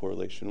looked at a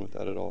correlation with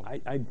that at all?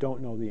 I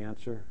don't know the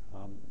answer,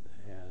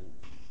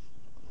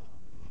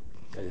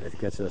 and I think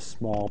that's a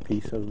small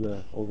piece of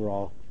the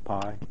overall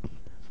pie.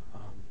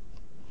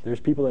 There's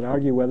people that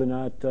argue whether or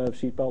not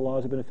seatbelt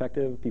laws have been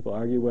effective. People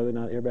argue whether or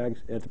not airbags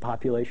at the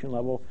population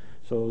level.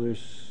 So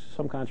there's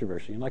some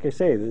controversy. And like I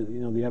say,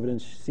 the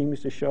evidence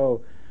seems to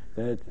show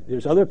that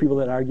there's other people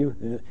that argue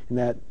in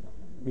that,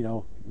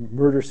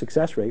 murder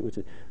success rate, which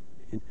is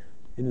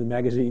in the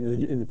magazine,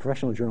 in the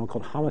professional journal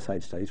called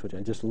Homicide Studies, which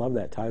I just love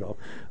that title.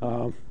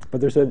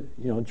 But there's a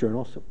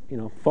journal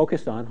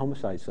focused on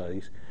homicide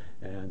studies,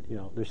 and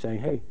they're saying,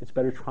 hey, it's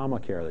better trauma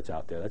care that's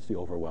out there. That's the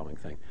overwhelming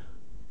thing.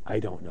 I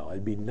don't know.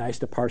 It'd be nice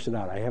to parse it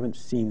out. I haven't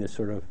seen this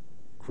sort of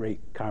great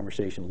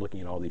conversation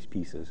looking at all these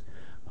pieces.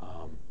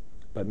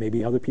 But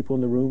maybe other people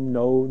in the room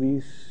know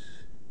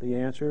the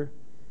answer.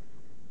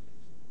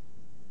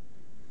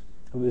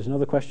 Oh, there's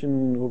another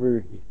question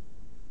over.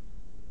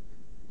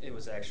 It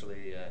was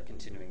actually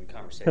continuing the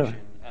conversation,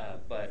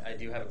 but I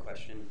do have a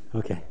question.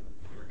 Okay.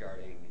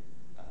 Regarding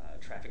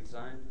traffic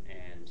design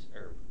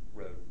or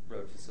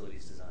road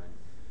facilities design.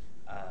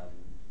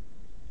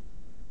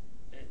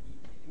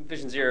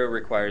 Vision Zero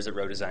requires that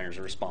road designers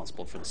are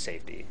responsible for the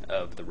safety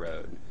of the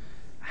road.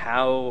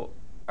 How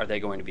are they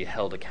going to be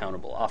held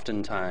accountable?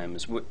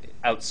 Oftentimes,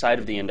 outside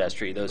of the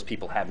industry, those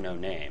people have no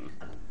name.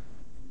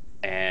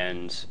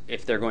 And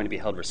if they're going to be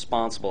held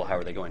responsible, how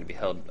are they going to be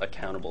held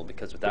accountable?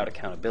 Because without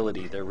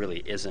accountability, there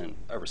really isn't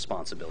a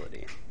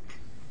responsibility.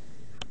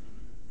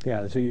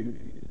 Yeah, so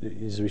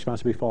does the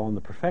responsibility fall on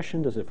the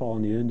profession? Does it fall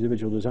on the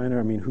individual designer?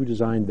 I mean, who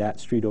designed that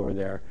street over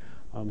there?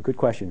 Good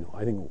question.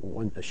 I think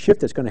a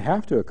shift that's going to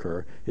have to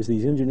occur is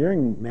these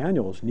engineering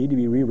manuals need to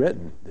be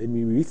rewritten. They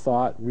need to be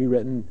rethought,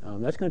 rewritten.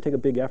 That's going to take a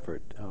big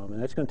effort,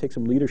 and that's going to take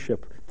some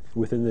leadership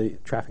within the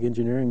traffic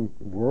engineering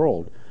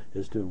world,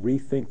 is to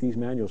rethink these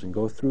manuals and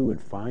go through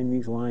and find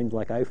these lines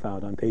like I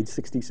found on page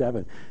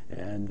 67,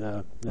 and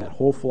that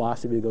whole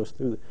philosophy that goes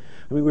through.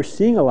 I mean, we're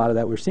seeing a lot of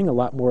that. We're seeing a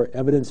lot more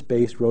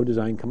evidence-based road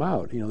design come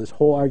out. This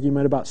whole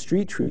argument about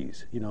street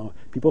trees.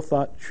 People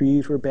thought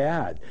trees were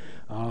bad,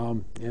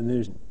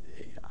 and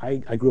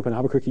I grew up in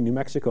Albuquerque, New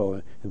Mexico.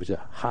 It was a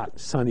hot,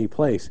 sunny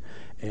place,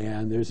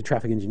 and there's a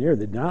traffic engineer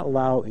that did not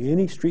allow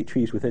any street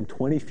trees within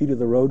 20 feet of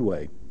the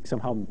roadway.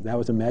 Somehow that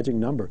was a magic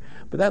number.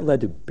 But that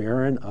led to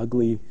barren,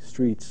 ugly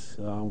streets,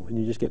 and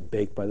you just get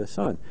baked by the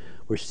sun.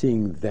 We're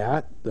seeing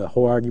that, the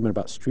whole argument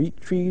about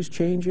street trees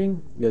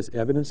changing as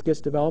evidence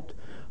gets developed.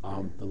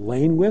 The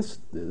lane widths,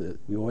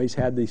 we always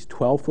had these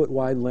 12-foot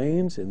wide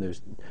lanes, and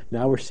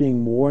now we're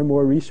seeing more and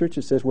more research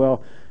that says,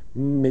 well,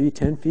 maybe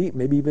 10 feet,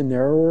 maybe even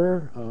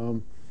narrower.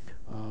 Do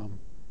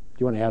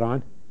you want to add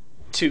on?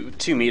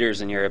 2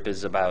 meters in Europe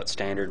is about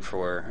standard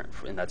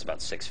and that's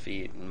about 6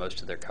 feet. And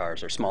most of their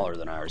cars are smaller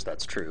than ours.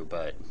 That's true,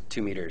 but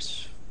 2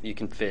 meters, you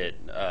can fit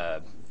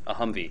a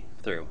Humvee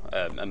through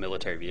a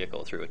military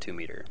vehicle through a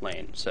 2-meter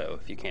lane. So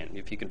if you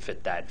can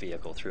fit that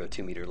vehicle through a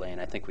 2-meter lane,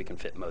 I think we can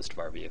fit most of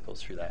our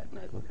vehicles through that.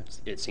 And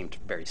it seemed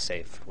very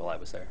safe while I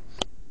was there.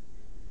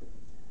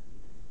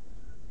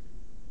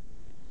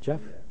 Jeff?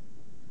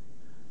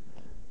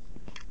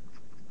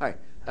 Hi.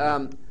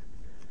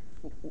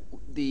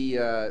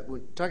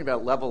 When talking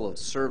about level of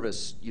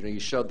service,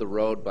 you showed the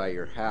road by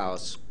your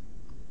house,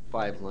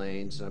 5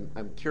 lanes.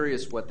 I'm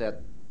curious what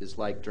that is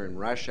like during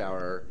rush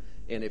hour,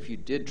 and if you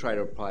did try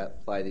to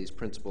apply these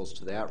principles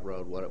to that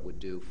road, what it would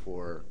do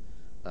for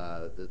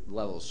the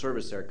level of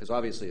service there. Because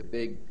obviously a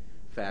big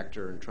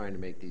factor in trying to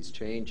make these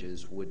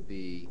changes would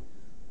be,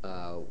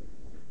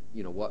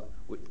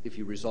 if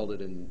you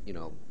resulted in,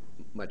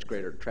 much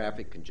greater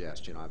traffic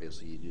congestion.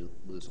 Obviously, you do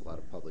lose a lot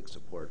of public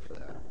support for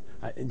that.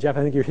 Jeff,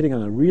 I think you're hitting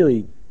on a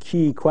really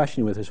key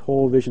question with this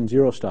whole Vision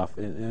Zero stuff,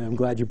 and I'm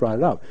glad you brought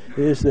it up. It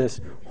is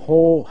this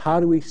whole, how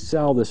do we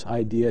sell this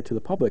idea to the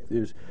public?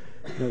 There's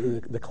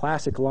the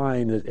classic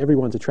line that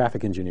everyone's a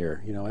traffic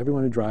engineer.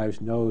 Everyone who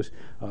drives knows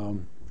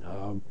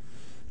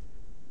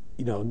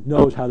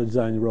knows how to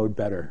design the road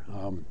better.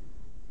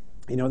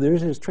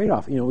 There's this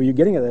trade-off. When you're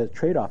getting at that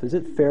trade-off, is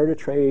it fair to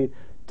trade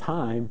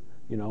time,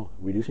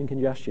 reducing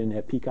congestion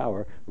at peak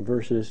hour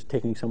versus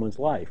taking someone's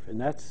life?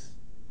 And that's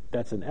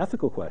an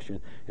ethical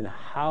question. And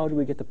how do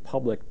we get the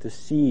public to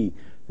see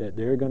that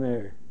they're going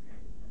to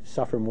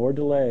suffer more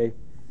delay,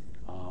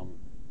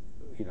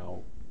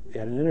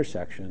 at an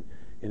intersection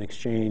in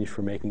exchange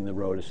for making the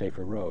road a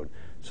safer road?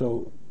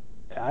 So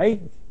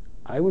I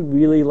would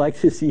really like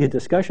to see a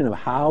discussion of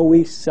how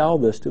we sell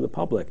this to the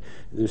public.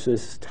 There's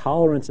this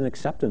tolerance and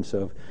acceptance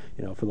of,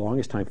 for the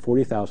longest time,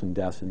 40,000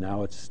 deaths, and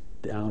now it's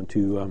down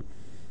to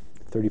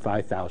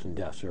 35,000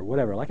 deaths or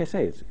whatever. Like I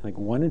say, it's like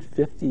 1 in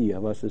 50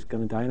 of us is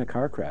going to die in a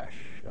car crash.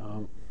 I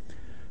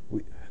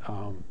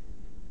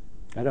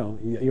don't know.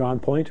 You're on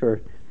point,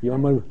 or you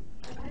want to?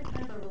 I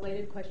have a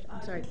related question.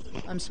 I'm sorry.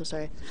 I'm so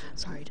sorry.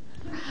 Sorry.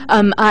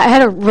 I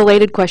had a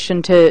related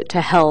question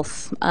to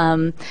health.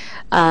 The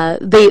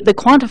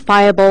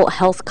quantifiable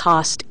health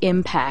cost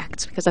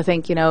impact, because I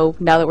think now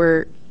that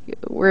we're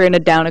in a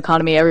down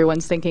economy,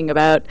 everyone's thinking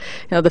about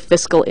the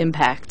fiscal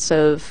impacts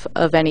of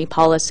any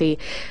policy.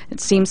 It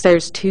seems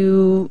there's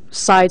two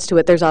sides to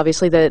it. There's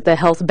obviously the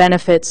health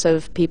benefits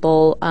of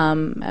people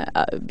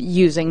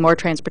using more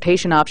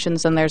transportation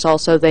options, and there's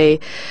also the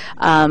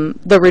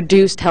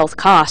reduced health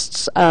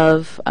costs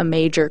of a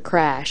major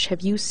crash.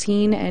 Have you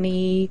seen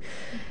any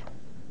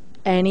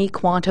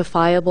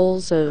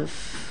quantifiables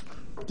of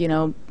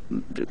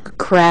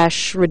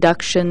crash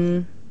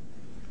reduction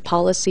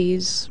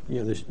policies?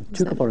 There's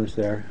two components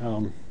there.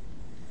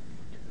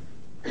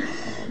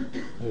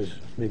 There's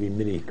maybe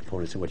many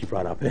components in what you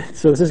brought up.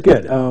 So this is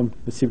good.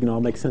 Let's see if we can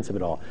all make sense of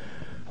it all.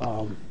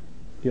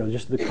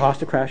 Just the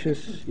cost of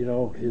crashes,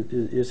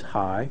 is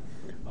high.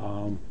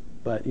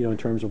 But in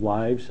terms of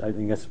lives, I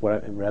think that's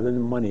rather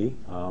than money,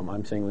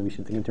 I'm saying we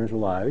should think in terms of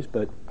lives.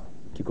 But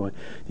keep going.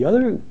 The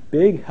other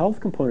big health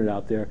component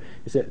out there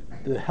is that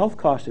the health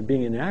cost of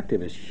being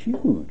inactive is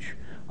huge.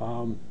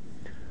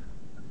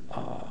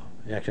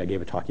 Actually, I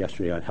gave a talk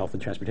yesterday on health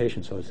and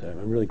transportation, so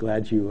I'm really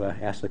glad you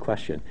asked the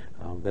question.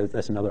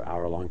 That's another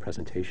hour-long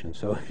presentation,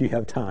 so if you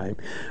have time.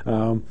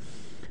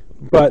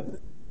 But,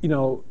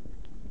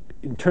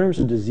 in terms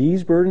of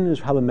disease burden is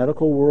how the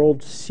medical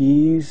world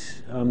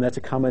sees, that's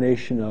a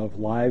combination of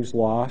lives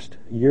lost,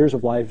 years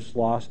of lives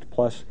lost,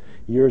 plus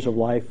years of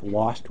life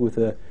lost with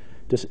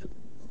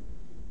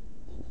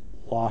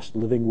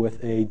living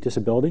with a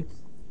disability.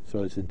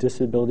 So it's a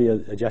disability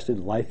adjusted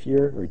life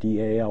year, or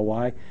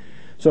DALY.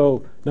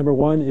 So number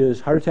 1 is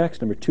heart attacks,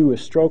 number 2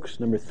 is strokes,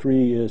 number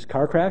 3 is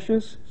car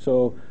crashes.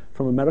 So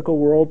from a medical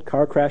world,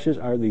 car crashes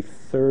are the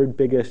third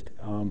biggest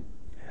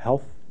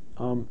health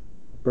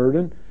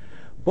burden.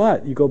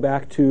 But you go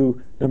back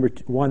to number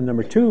 1 and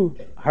number 2,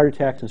 heart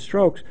attacks and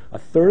strokes, a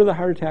third of the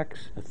heart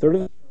attacks, a third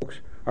of the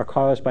strokes are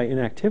caused by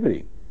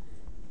inactivity.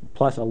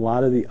 Plus a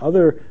lot of the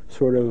other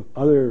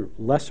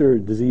lesser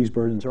disease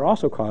burdens are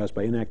also caused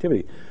by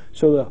inactivity.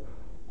 So the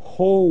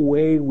whole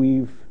way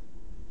we've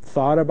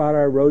thought about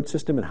our road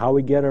system and how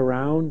we get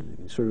around,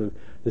 sort of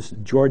this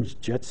George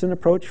Jetson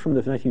approach from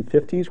the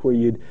 1950s, where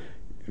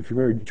if you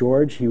remember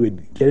George, he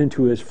would get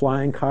into his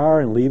flying car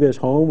and leave his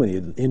home, and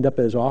he'd end up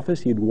at his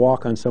office. He'd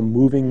walk on some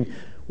moving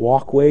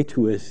walkway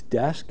to his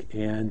desk,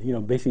 and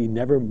basically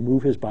never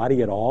move his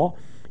body at all.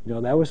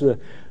 That was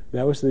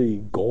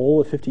the goal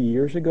of 50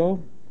 years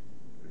ago.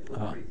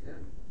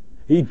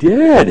 He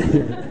did.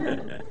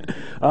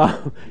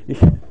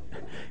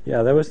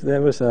 Yeah, that was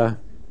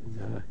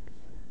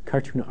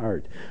cartoon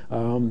art,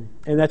 and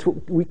that's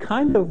what we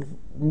kind of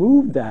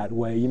moved that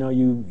way.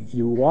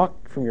 You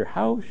walk from your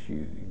house,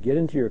 you get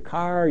into your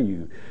car,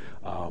 you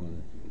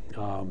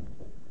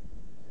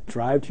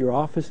drive to your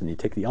office, and you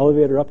take the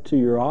elevator up to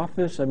your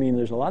office. I mean,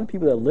 there's a lot of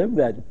people that live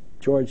that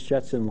George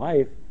Jetson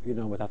life,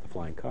 without the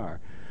flying car.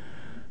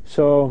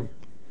 So,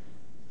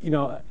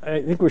 I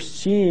think we're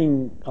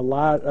seeing a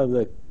lot of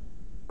the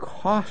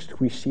cost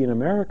we see in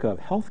America of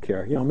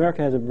healthcare.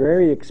 America has a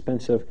very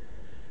expensive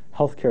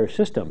healthcare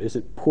system. Is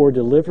it poor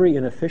delivery,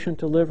 inefficient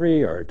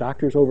delivery? Are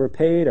doctors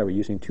overpaid? Are we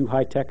using too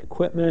high-tech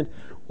equipment?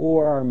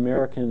 Or are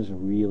Americans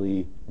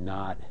really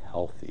not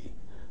healthy?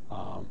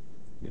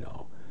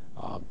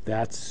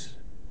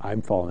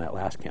 I'm falling in that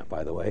last camp,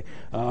 by the way.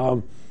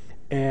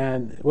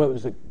 And what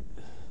was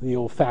the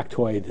old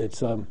factoid?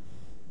 It's a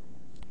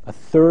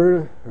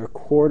third or a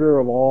quarter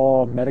of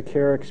all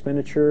Medicare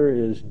expenditure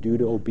is due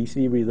to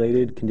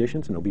obesity-related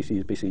conditions, and obesity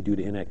is basically due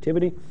to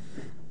inactivity.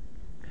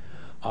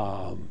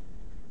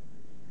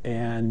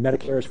 And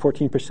Medicare is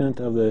 14%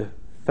 of the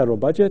federal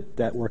budget.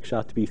 That works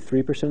out to be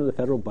 3% of the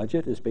federal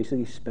budget is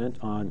basically spent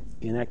on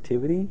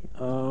inactivity.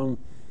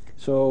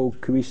 So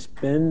could we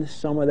spend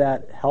some of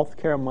that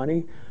healthcare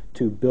money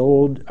to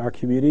build our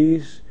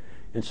communities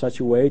in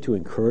such a way to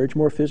encourage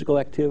more physical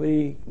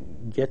activity,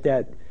 get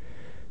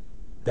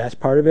that's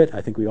part of it.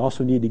 I think we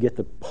also need to get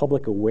the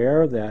public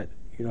aware that,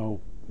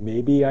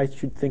 maybe I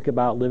should think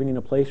about living in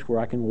a place where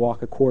I can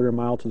walk a quarter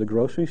mile to the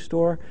grocery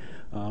store.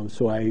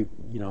 So I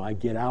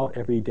get out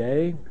every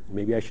day.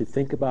 Maybe I should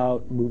think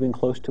about moving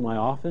close to my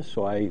office.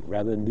 So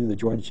rather than do the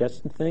George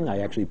Jetson thing, I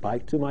actually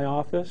bike to my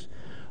office.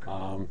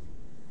 How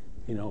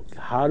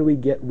do we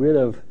get rid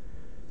of?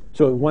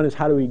 So one is,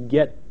 how do we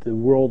get the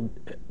world,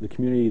 the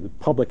community, the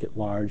public at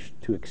large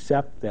to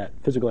accept that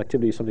physical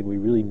activity is something we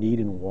really need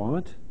and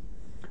want?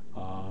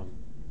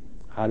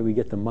 How do we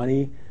get the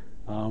money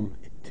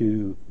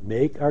to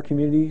make our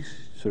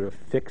communities, sort of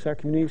fix our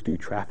communities, do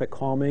traffic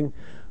calming,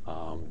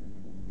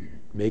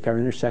 make our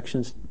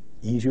intersections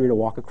easier to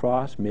walk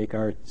across, make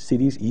our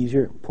cities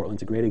easier?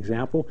 Portland's a great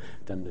example.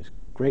 Done this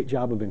great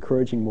job of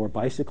encouraging more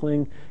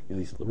bicycling.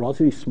 These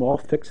relatively small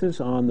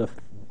fixes on the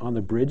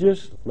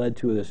bridges led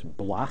to this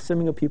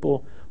blossoming of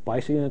people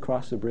bicycling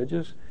across the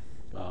bridges.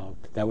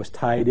 That was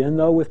tied in,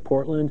 though, with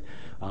Portland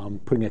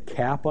putting a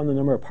cap on the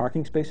number of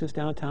parking spaces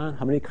downtown.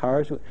 How many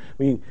cars? I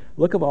mean,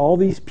 look at all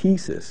these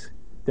pieces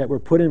that were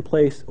put in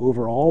place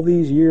over all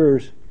these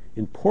years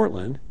in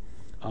Portland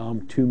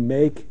to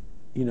make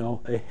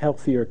a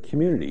healthier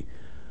community.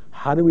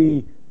 How do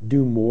we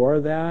do more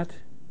of that?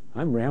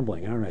 I'm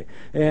rambling, aren't I?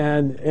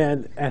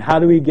 And how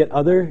do we get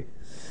other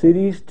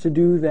cities to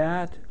do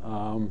that?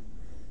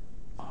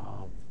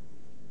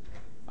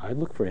 I'd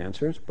look for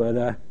answers,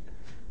 but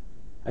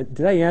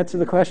did I answer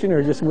the question,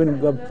 or just went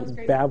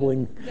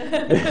babbling?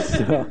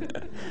 So,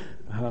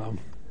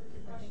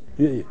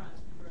 did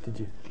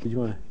you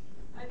want to?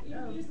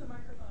 Use the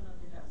microphone on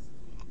your desk.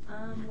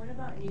 What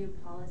about new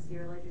policy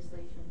or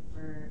legislation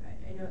for,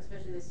 I know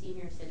especially the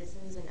senior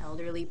citizens and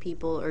elderly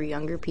people or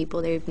younger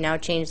people, they've now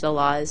changed the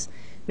laws,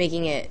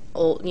 making it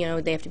old,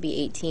 they have to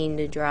be 18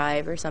 to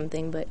drive or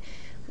something, but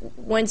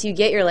once you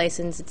get your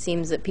license, it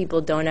seems that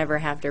people don't ever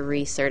have to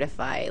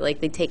recertify. Like,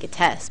 they take a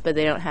test, but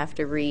they don't have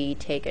to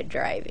retake a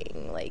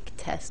driving,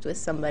 test with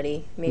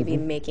somebody, maybe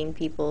making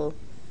people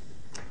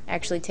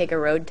actually take a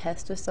road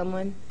test with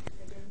someone.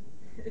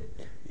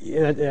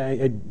 My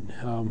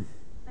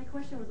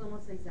question was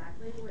almost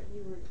exactly what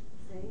you were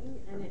saying,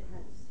 and it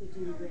has to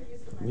do with...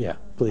 Yeah,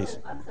 please.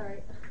 Oh, I'm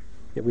sorry.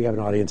 Yeah, we have an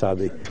audience on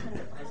the...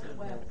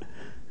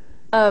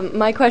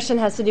 My question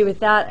has to do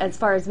with that, as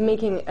far as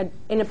making,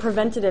 in a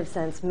preventative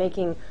sense,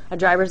 making a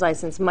driver's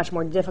license much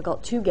more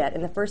difficult to get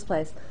in the first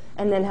place,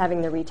 and then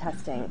having the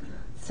retesting.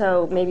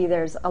 So maybe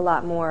there's a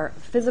lot more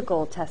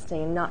physical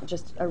testing, not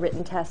just a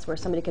written test where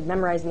somebody could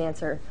memorize an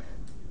answer,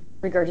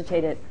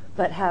 regurgitate it,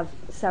 but have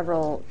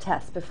several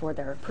tests before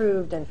they're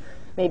approved, and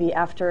maybe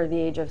after the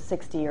age of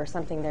 60 or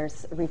something,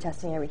 there's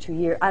retesting every 2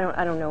 years. I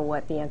don't know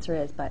what the answer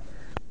is, but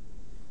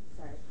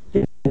sorry.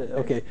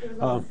 Okay.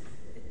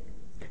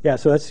 Yeah,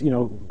 so that's,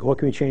 what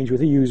can we change with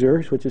the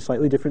users, which is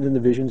slightly different than the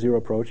Vision Zero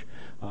approach.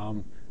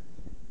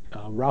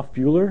 Ralph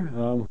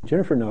Bueller,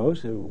 Jennifer knows,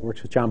 who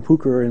works with John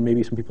Pucher, and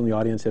maybe some people in the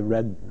audience have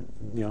read,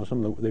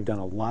 they've done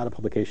a lot of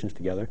publications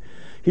together.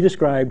 He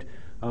described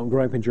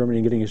growing up in Germany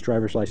and getting his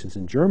driver's license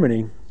in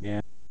Germany,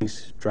 and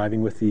he's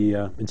driving with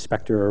the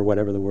inspector, or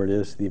whatever the word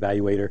is, the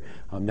evaluator,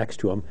 next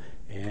to him,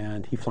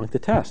 and he flunked the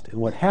test. And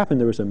what happened,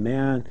 there was a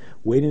man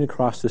waiting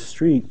across the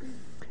street,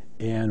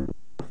 and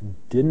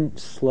didn't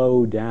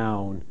slow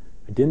down,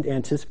 didn't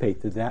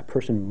anticipate that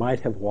person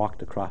might have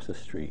walked across the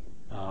street.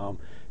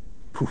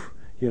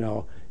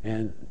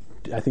 And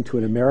I think to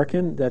an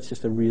American, that's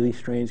just a really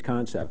strange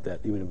concept, that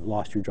you would have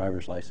lost your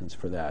driver's license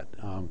for that.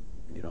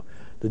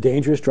 The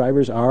dangerous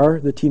drivers are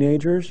the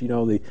teenagers.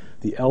 The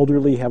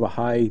elderly have a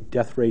high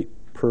death rate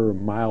per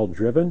mile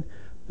driven.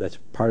 That's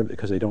part of it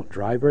because they don't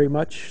drive very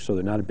much, so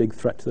they're not a big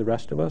threat to the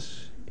rest of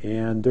us.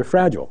 And they're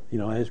fragile.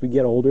 As we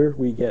get older,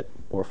 we get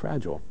more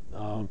fragile.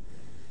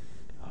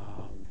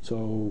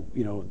 So,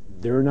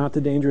 they're not the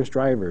dangerous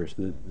drivers.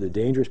 The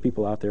dangerous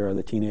people out there are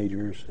the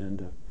teenagers.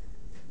 And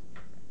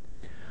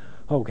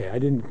okay, I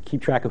didn't keep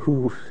track of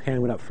whose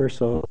hand went up first,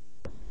 so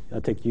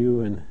I'll take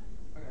you. And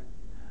okay.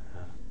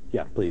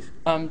 Yeah, please.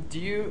 Do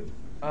you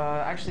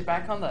actually,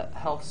 back on the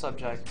health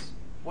subject,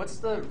 what's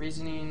the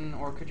reasoning,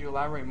 or could you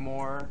elaborate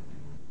more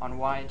on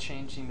why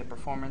changing the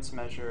performance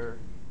measure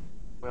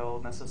will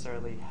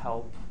necessarily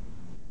help,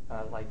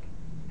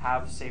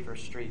 have safer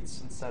streets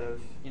instead of,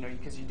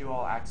 because you do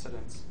all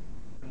accidents,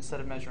 instead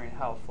of measuring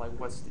health,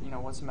 what's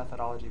the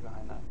methodology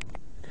behind that?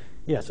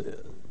 Yes,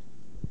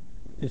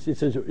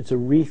 it's a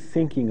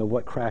rethinking of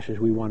what crashes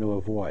we want to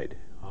avoid.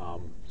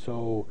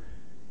 So,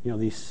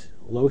 these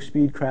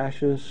low-speed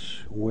crashes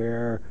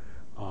where,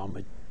 or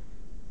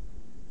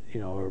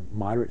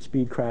moderate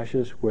speed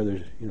crashes where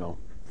there's,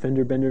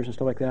 fender benders and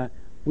stuff like that,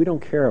 we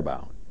don't care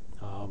about.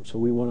 So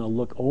we want to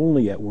look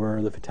only at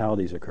where the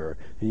fatalities occur,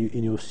 and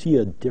you'll see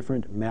a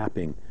different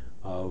mapping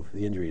of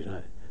the injuries.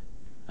 And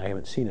I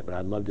haven't seen it, but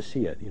I'd love to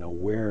see it.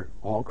 Where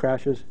all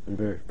crashes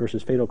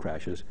versus fatal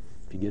crashes.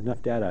 If you get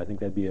enough data, I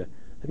think that'd be a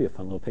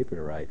fun little paper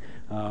to write.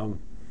 Does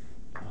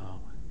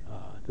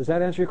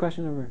that answer your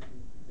question?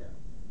 Yeah.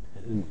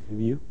 And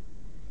you?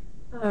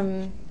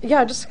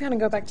 Yeah, just to kind of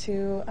go back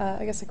to,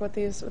 I guess, like what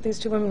these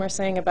two women were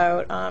saying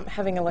about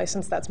having a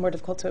license that's more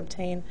difficult to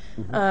obtain.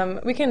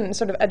 We can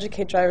sort of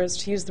educate drivers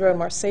to use the road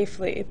more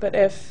safely, but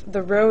if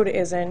the road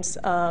isn't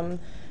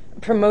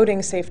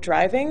promoting safe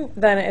driving,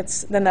 then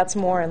that's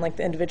more in like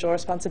the individual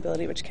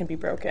responsibility, which can be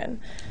broken.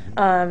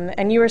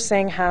 And you were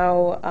saying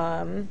how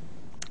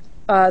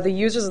the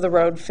users of the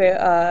road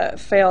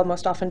fail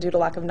most often due to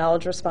lack of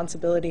knowledge,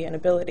 responsibility, and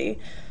ability.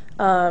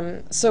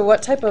 So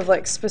what type of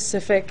like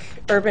specific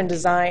urban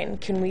design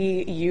can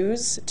we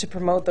use to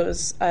promote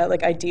those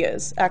like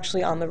ideas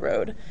actually on the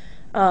road?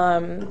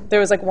 There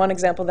was like one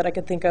example that I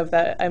could think of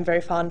that I'm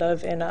very fond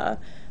of in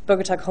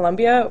Bogota,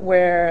 Colombia,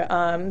 where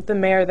the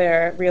mayor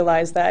there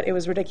realized that it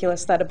was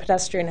ridiculous that a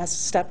pedestrian has to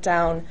step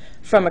down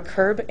from a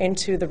curb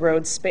into the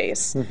road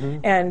space.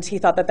 And he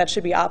thought that that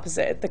should be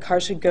opposite. The car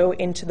should go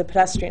into the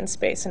pedestrian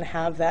space and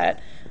have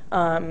that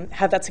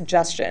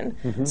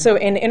suggestion. So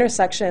in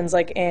intersections,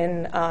 like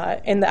in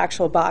the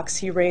actual box,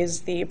 he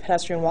raised the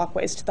pedestrian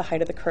walkways to the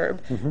height of the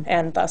curb,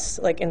 and thus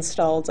like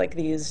installed like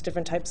these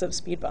different types of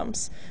speed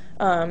bumps.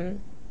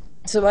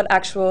 So what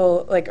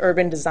actual like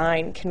urban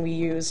design can we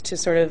use to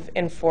sort of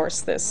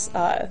enforce this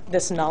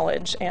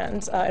knowledge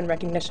and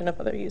recognition of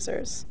other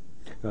users?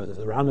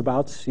 The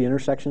roundabouts, the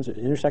intersections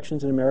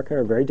in America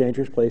are very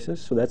dangerous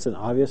places, so that's an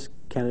obvious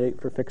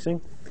candidate for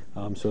fixing.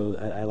 So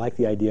I like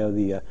the idea of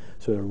the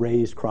sort of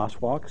raised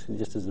crosswalks,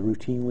 just as the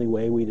routinely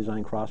way we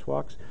design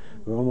crosswalks.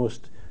 We're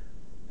almost,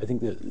 I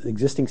think the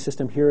existing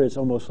system here is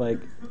almost like,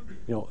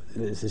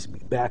 this is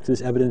back to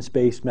this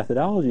evidence-based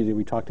methodology that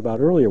we talked about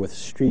earlier with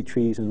street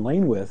trees and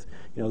lane width.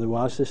 There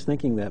was this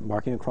thinking that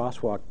marking a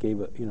crosswalk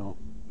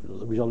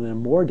resulted in a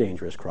more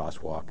dangerous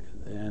crosswalk.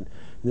 And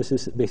this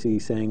is basically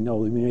saying, no,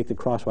 we make the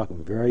crosswalk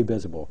very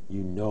visible.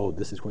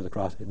 This is where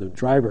the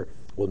driver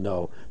will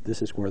know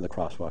this is where the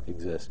crosswalk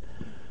exists.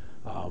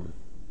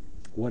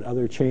 What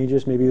other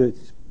changes? Maybe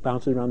that's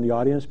bouncing around the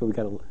audience, but we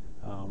got to.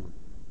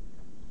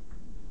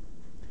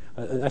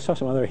 I saw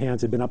some other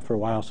hands that had been up for a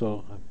while,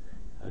 so.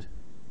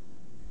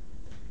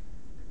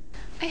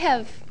 I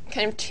have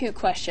kind of two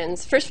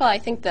questions. First of all, I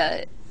think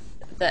the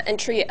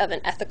entry of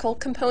an ethical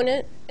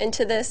component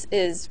into this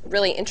is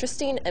really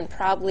interesting and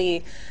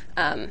probably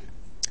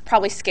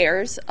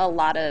scares a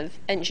lot of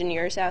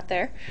engineers out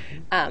there.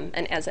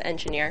 And as an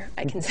engineer,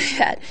 I can say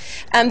that.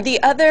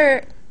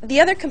 The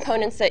other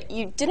components that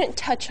you didn't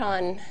touch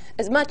on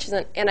as much,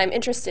 and I'm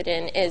interested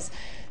in, is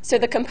so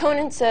the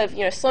components of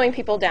slowing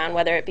people down,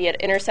 whether it be at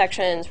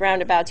intersections,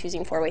 roundabouts,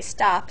 using four-way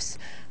stops.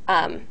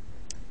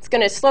 It's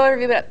going to slow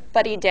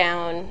everybody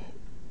down,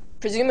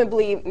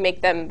 presumably make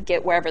them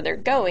get wherever they're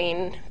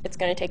going. It's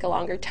going to take a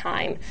longer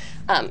time.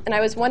 And I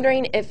was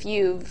wondering if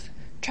you've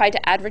tried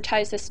to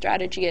advertise this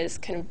strategy as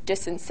kind of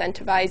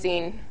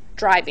disincentivizing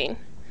driving,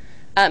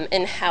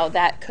 and how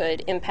that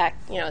could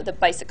impact the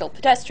bicycle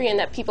pedestrian,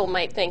 that people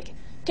might think,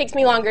 takes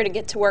me longer to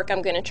get to work,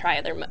 I'm going to try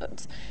other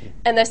modes.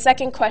 And the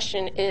second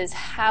question is,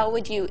 how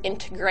would you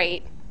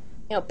integrate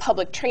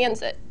public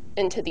transit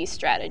into these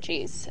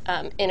strategies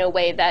in a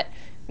way that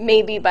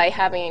maybe by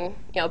having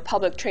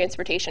public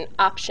transportation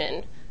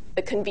option,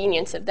 the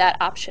convenience of that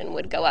option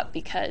would go up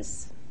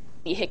because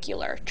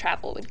vehicular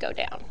travel would go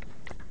down?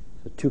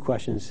 So two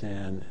questions,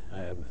 and I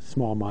have a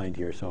small mind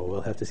here, so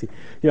we'll have to see.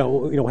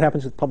 What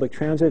happens with public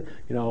transit?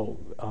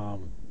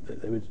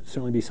 There would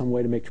certainly be some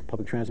way to make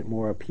public transit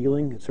more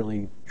appealing.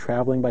 Certainly,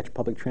 traveling by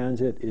public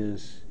transit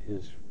is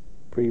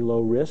pretty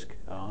low risk.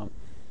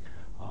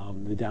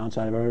 The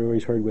downside I've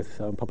always heard with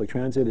public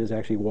transit is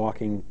actually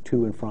walking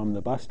to and from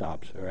the bus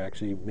stops, or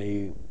actually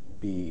may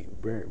be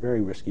very, very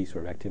risky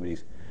sort of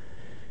activities.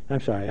 I'm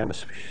sorry, I have a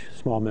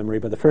small memory,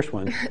 but the first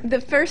one.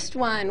 The first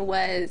one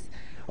was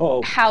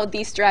how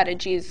these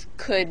strategies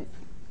could,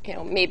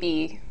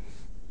 maybe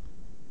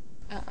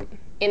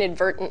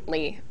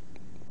inadvertently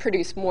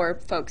produce more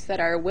folks that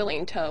are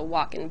willing to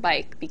walk and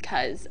bike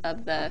because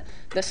of the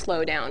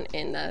slowdown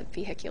in the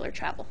vehicular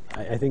travel.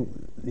 I think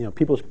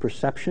people's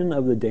perception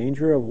of the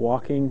danger of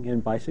walking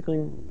and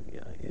bicycling,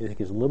 I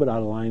think, is a little bit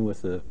out of line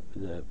with the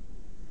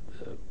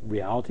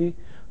reality.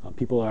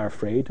 People are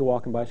afraid to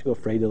walk and bicycle,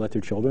 afraid to let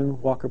their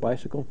children walk or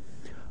bicycle.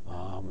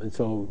 And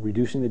so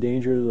reducing the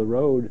danger of the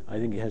road, I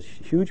think, has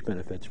huge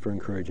benefits for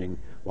encouraging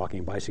walking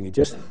and bicycling.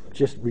 Just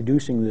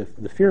reducing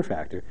the fear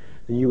factor.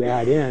 Then you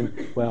add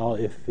in, well,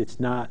 if it's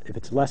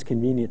less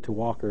convenient to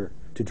walk or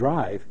to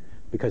drive,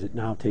 because it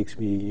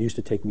used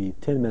to take me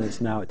 10 minutes,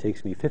 now it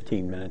takes me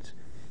 15 minutes,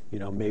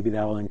 maybe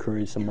that will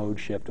encourage some mode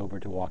shift over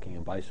to walking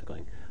and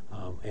bicycling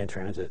and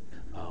transit.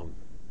 I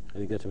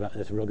think that's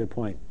a real good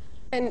point.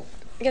 And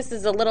I guess this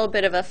is a little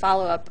bit of a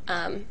follow-up.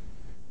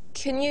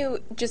 Can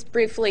you just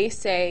briefly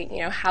say,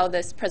 how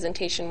this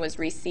presentation was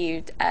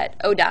received at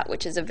ODOT,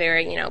 which is a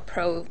very,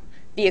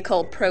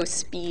 pro-vehicle,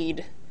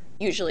 pro-speed,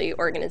 usually,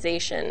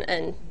 organization,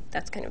 and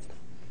that's kind of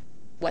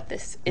what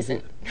this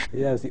isn't.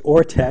 Yeah, it's the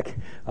ORTEC.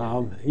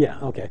 Yeah,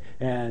 okay.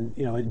 And,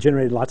 it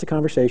generated lots of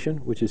conversation,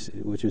 which is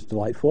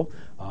delightful.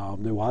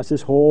 There was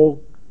this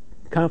whole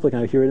conflict,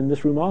 and I hear it in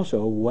this room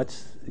also.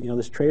 What's,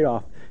 this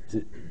trade-off is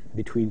it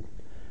between,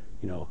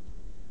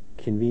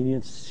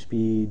 convenience,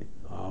 speed,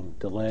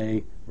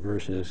 delay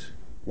versus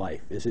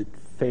life? Is it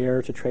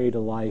fair to trade a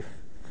life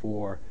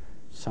for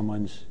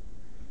someone's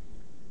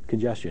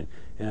congestion?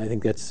 And I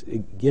think that's,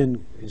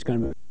 again, is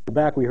going to go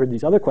back. We heard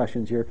these other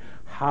questions here.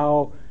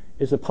 How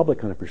is the public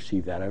going to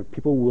perceive that? Are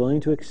people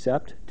willing to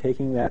accept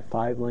taking that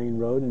 5-lane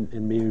road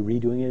and maybe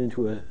redoing it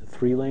into a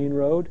 3-lane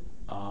road?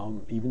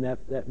 Even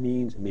that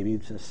means maybe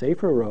it's a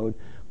safer road,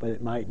 but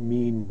it might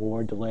mean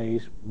more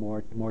delays,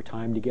 more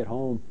time to get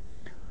home.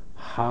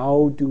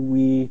 How do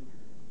we,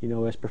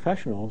 as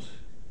professionals,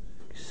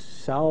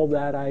 sell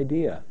that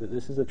idea that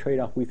this is a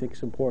trade-off we think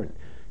is important?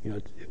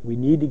 We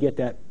need to get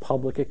that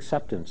public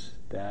acceptance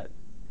that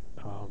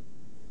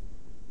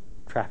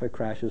traffic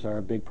crashes are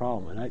a big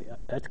problem, and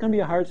that's going to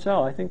be a hard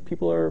sell. I think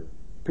people are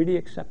pretty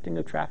accepting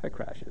of traffic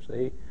crashes.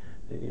 The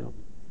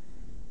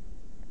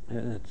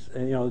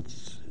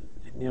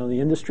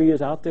industry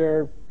is out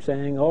there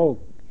saying,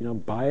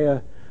 buy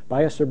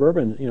a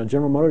Suburban.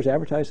 General Motors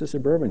advertised a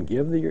Suburban.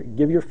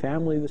 Give your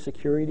family the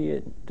security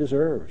it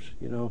deserves.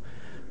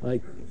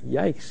 Like,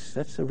 yikes,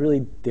 that's a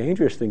really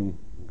dangerous thing,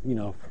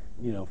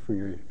 for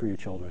your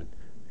children,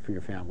 for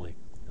your family.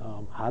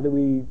 How do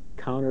we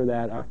counter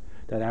that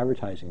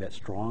advertising, that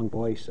strong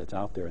voice that's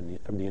out there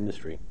from the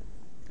industry?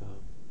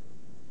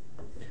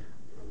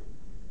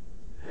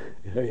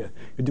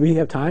 Do we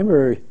have time,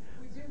 or?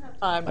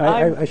 I'm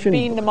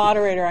being the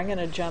moderator, I'm going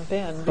to jump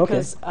in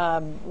because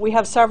we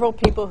have several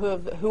people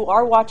who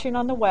are watching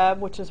on the web,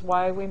 which is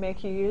why we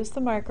make you use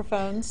the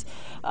microphones,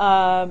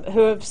 who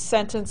have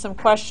sent in some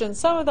questions.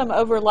 Some of them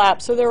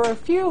overlap. So there were a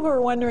few who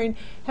are wondering,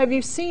 have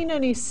you seen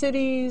any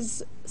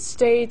cities,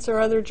 states, or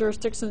other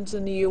jurisdictions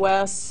in the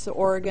U.S.,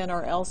 Oregon,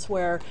 or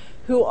elsewhere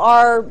who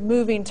are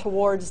moving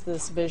towards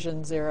this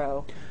Vision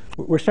Zero?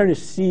 We're starting to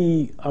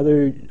see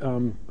other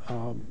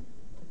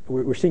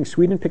we're seeing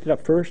Sweden picked it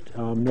up first.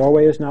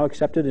 Norway is now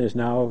accepted and has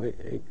now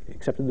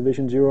accepted the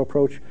Vision Zero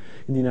approach.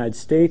 In the United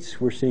States,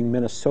 we're seeing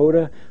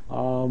Minnesota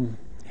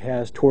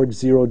has towards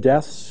 0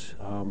 deaths.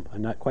 I'm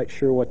not quite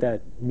sure what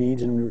that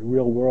means in the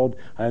real world.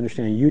 I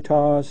understand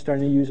Utah is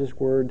starting to use this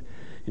word.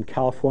 In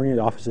California,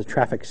 the Office of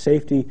Traffic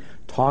Safety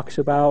talks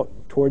about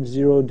towards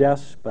 0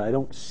 deaths, but I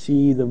don't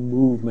see the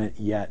movement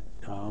yet.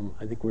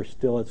 I think we're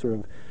still at sort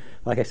of,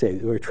 like I say,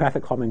 there were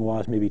traffic calming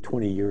laws maybe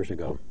 20 years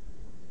ago.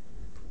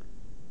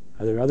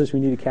 Are there others we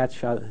need to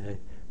catch? I'll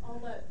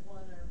let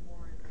one or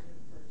more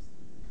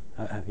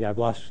first. Yeah, I've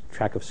lost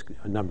track of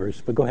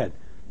numbers, but go ahead,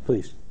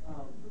 please.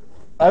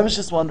 I was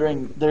just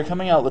wondering, they're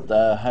coming out with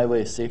the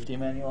Highway Safety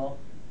Manual,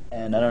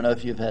 and I don't know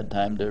if you've had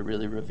time to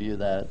really review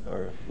that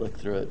or look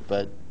through it,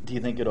 but do you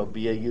think it'll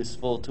be a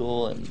useful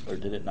tool, or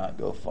did it not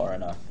go far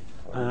enough?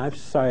 I'm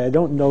sorry, I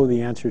don't know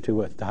the answer to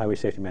what the Highway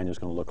Safety Manual is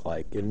going to look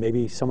like, and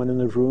maybe someone in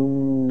the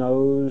room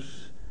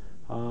knows.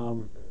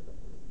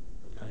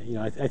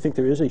 I think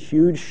there is a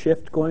huge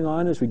shift going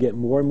on as we get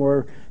more and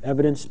more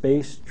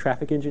evidence-based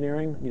traffic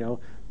engineering.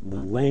 The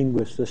lane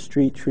widths, the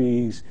street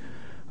trees,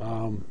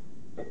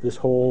 this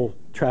whole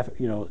traffic,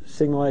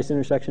 signalized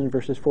intersection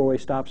versus 4-way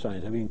stop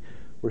signs. I mean,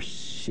 we're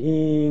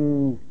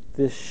seeing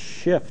this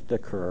shift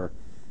occur,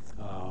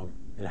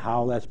 and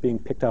how that's being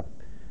picked up.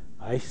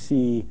 I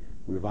see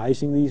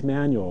revising these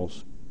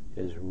manuals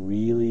is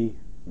really,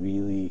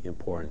 really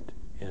important,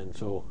 and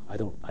so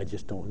I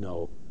just don't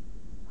know.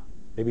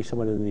 Maybe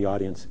someone in the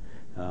audience,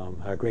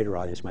 our greater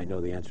audience, might know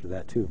the answer to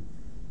that too.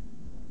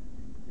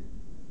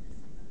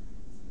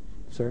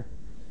 Sir?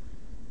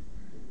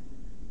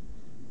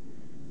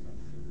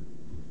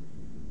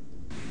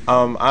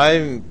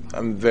 I'm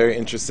very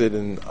interested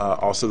in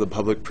also the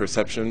public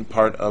perception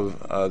part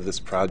of this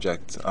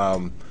project.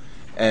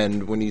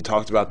 And when you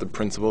talked about the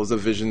principles of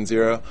Vision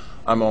Zero,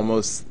 I'm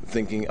almost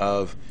thinking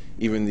of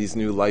even these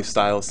new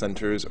lifestyle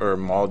centers or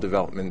mall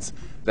developments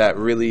that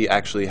really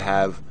actually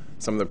have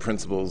some of the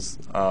principles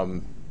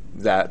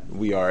that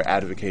we are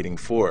advocating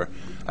for.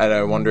 And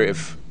I wonder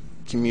if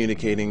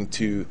communicating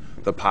to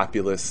the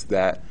populace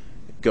that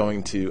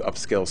going to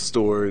upscale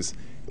stores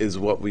is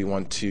what we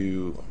want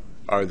to,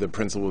 are the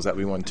principles that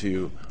we want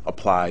to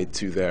apply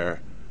to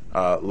their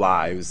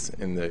lives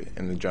in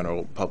the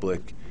general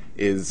public,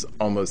 is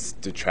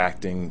almost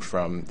detracting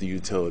from the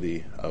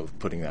utility of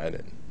putting that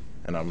in.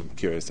 And I'm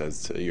curious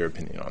as to your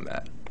opinion on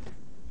that.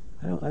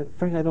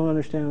 Frankly, I don't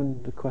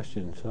understand the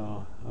question.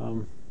 So.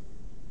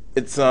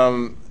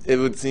 It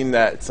would seem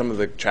that some of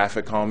the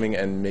traffic calming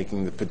and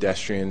making the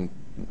pedestrian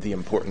the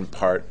important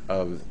part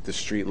of the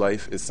street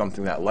life is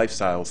something that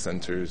lifestyle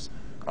centers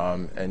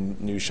and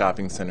new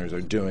shopping centers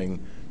are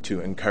doing to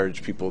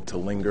encourage people to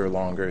linger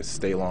longer,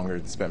 stay longer,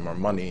 and spend more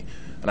money.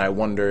 And I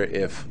wonder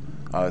if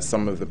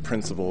some of the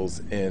principles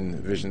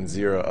in Vision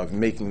Zero of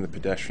making the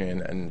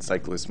pedestrian and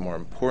cyclist more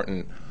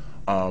important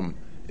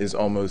is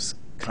almost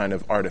kind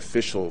of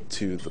artificial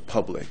to the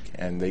public,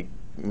 and they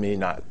may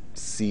not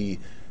see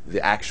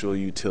the actual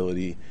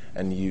utility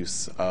and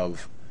use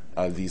of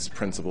these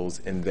principles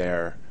in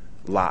their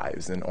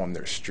lives and on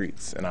their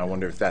streets. And I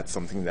wonder if that's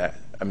something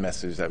a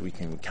message that we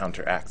can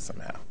counteract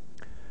somehow.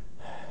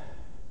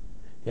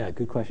 Yeah,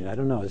 good question. I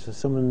don't know. Is there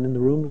someone in the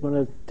room who want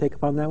to take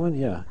upon that one?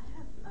 Yeah.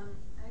 I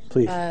have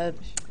Please.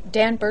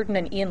 Dan Burton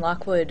and Ian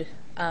Lockwood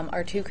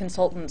are two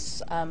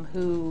consultants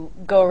who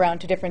go around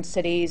to different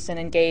cities and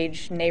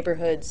engage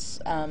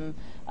neighborhoods,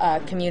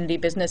 community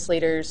business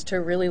leaders to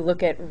really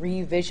look at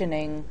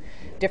revisioning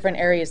different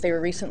areas. They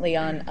were recently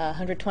on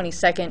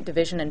 122nd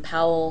Division in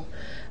Powell,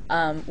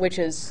 which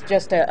is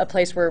just a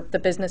place where the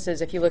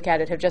businesses, if you look at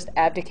it, have just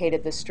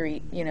abdicated the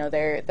street. You know,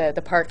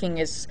 the parking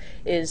is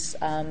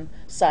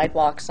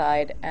sidewalk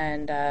side,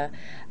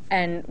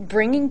 and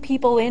bringing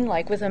people in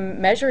like with a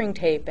measuring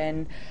tape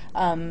and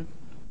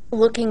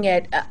looking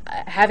at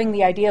having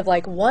the idea of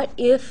like, what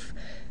if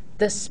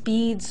the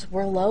speeds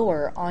were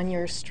lower on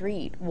your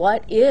street?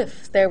 What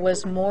if there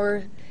was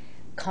more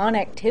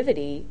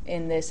connectivity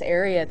in this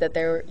area, that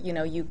there, you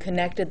know, you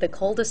connected the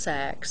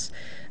cul-de-sacs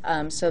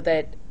so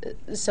that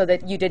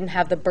you didn't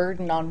have the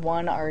burden on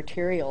one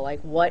arterial? Like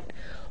what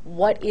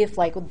if,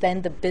 like,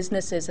 then the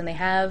businesses, and they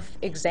have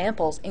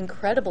examples,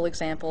 incredible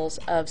examples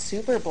of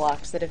super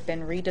blocks that have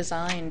been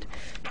redesigned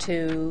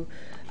to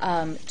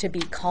be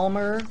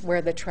calmer,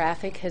 where the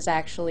traffic has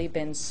actually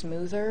been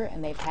smoother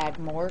and they've had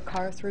more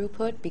car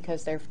throughput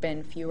because there have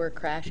been fewer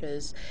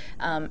crashes,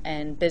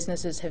 and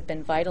businesses have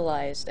been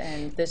vitalized,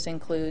 and this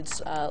includes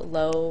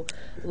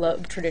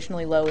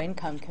traditionally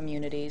low-income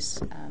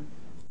communities.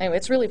 Anyway,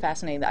 it's really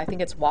fascinating. I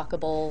think it's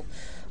Walkable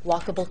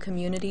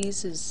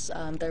Communities is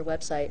their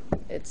website.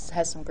 It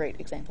has some great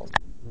examples.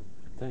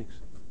 Thanks.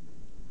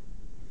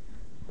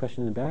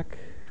 Question in the back?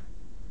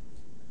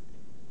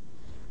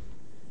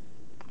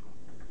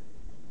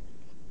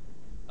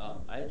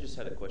 I just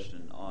had a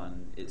question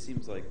on, it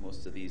seems like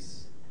most of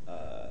these,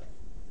 I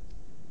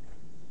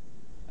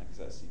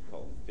guess you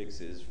call them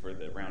fixes for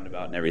the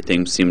roundabout and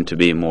everything, seem to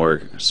be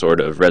more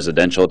sort of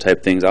residential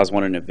type things. I was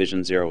wondering if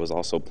Vision Zero was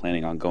also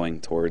planning on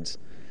going towards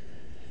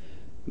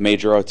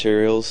major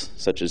arterials,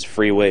 such as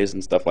freeways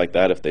and stuff like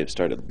that, if they've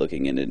started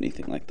looking into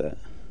anything like that.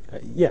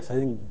 Yes, I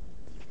think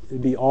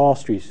it'd be all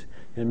streets,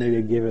 and maybe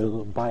give it a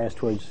little bias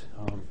towards,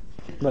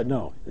 but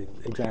no,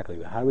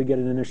 exactly. How do we get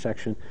an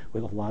intersection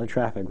with a lot of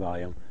traffic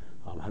volume?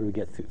 How do we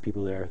get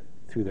people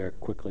through there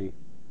quickly,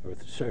 or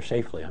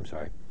safely, I'm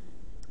sorry.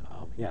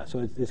 Yeah,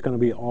 so it's going to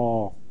be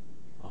all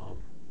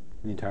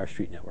the entire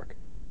street network.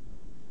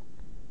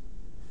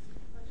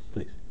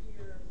 Please.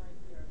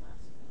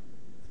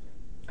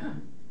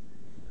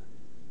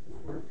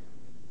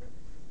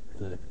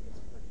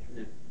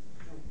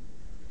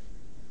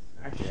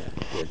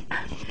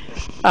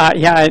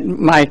 Yeah,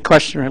 my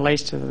question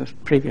relates to the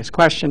previous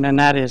question, and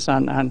that is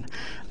on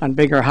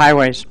bigger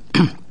highways.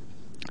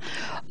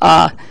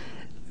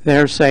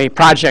 There's a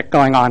project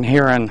going on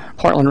here in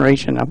Portland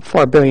region, a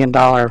 $4 billion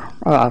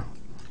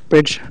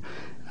bridge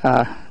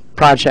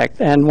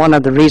project, and one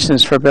of the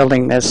reasons for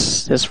building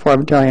this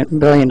 $4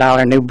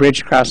 billion new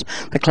bridge across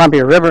the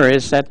Columbia River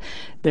is that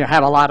they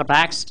have a lot of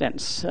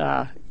accidents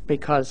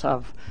because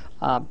of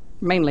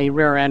mainly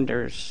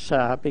rear-enders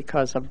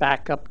because of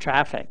backup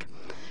traffic,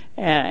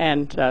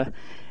 and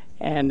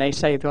they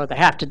say, well, they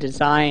have to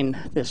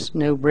design this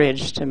new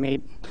bridge to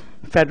meet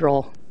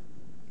federal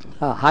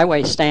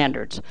highway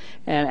standards.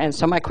 And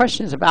so my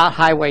question is about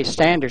highway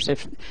standards.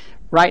 If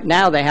right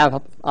now they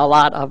have a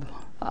lot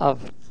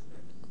of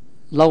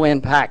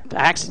low-impact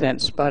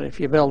accidents, but if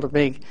you build a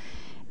big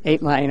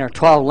 8-lane or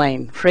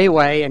 12-lane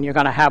freeway and you're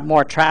going to have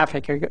more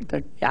traffic,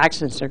 the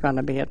accidents are going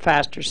to be at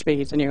faster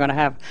speeds, and you're going to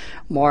have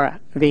more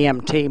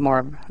VMT,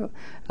 more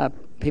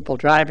people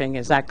driving.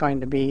 Is that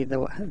going to be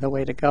the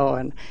way to go?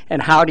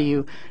 And how do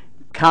you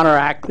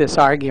counteract this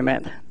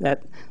argument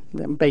that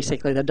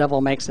basically the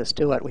devil makes us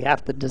do it? We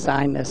have to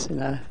design this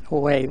in a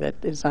way that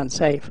is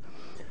unsafe.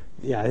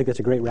 Yeah, I think that's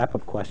a great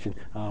wrap-up question.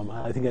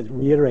 I think it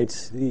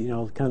reiterates,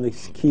 kind of the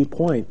key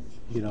point,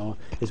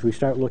 is we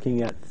start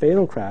looking at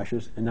fatal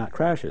crashes and not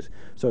crashes.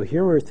 So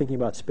here we're thinking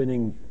about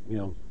spending,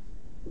 $4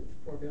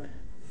 billion.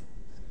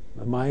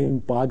 A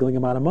mind-boggling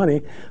amount of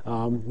money.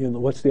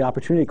 What's the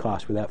opportunity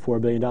cost for that $4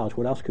 billion?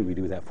 What else could we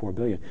do with that $4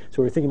 billion?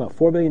 So we're thinking about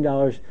 $4 billion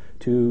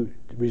to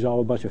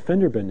resolve a bunch of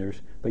fender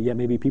benders, but yet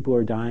maybe people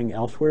are dying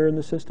elsewhere in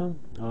the system.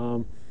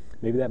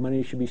 Maybe that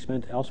money should be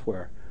spent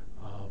elsewhere.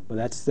 But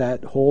that's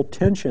that whole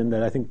tension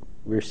that I think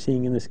we're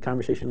seeing in this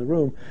conversation in the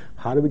room.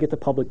 How do we get the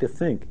public to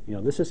think?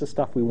 This is the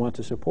stuff we want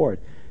to support.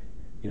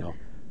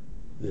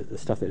 The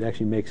stuff that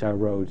actually makes our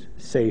roads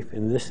safe,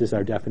 and this is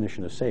our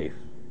definition of safe.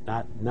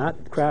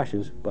 Not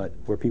crashes, but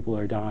where people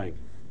are dying.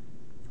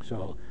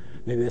 So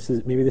maybe this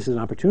is an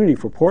opportunity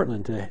for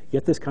Portland to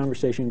get this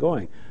conversation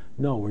going.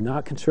 No, we're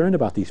not concerned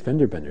about these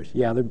fender benders.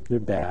 Yeah, they're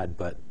bad,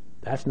 but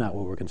that's not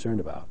what we're concerned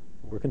about.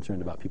 We're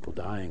concerned about people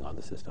dying on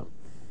the system,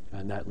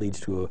 and that leads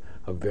to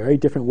a very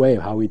different way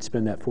of how we'd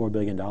spend that $4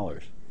 billion.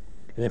 And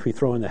if we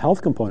throw in the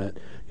health component,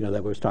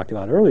 that was talked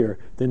about earlier,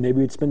 then maybe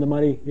we'd spend the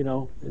money, in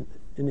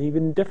an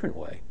even different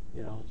way.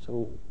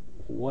 So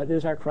what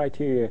is our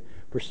criteria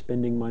for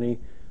spending money?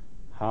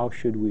 How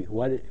should we?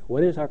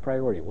 What is our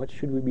priority? What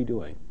should we be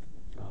doing?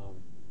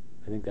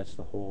 I think that's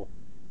the $4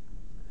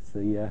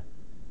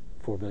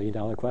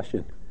 billion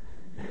question.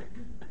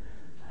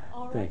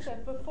 All right, Thanks.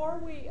 then. Before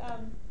we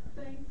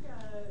thank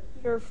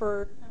Peter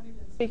for coming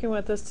and speaking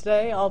with us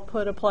today. I'll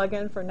put a plug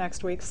in for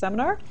next week's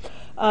seminar.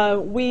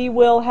 We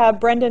will have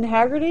Brendan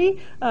Haggerty,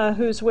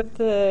 who's with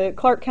the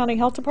Clark County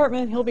Health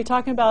Department. He'll be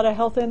talking about a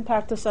health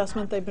impact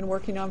assessment they've been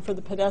working on for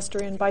the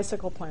pedestrian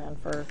bicycle plan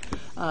for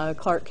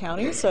Clark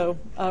County, so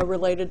a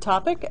related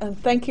topic. And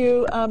thank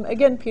you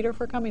again, Peter,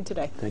 for coming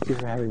today. Thank you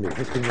for having me.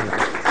 It's been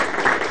wonderful.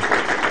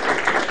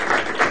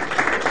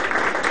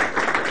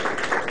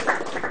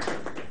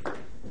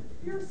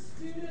 Your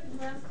student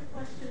who asked the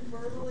question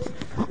verbally,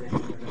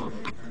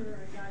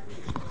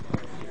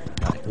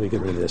 Let me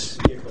get rid of this.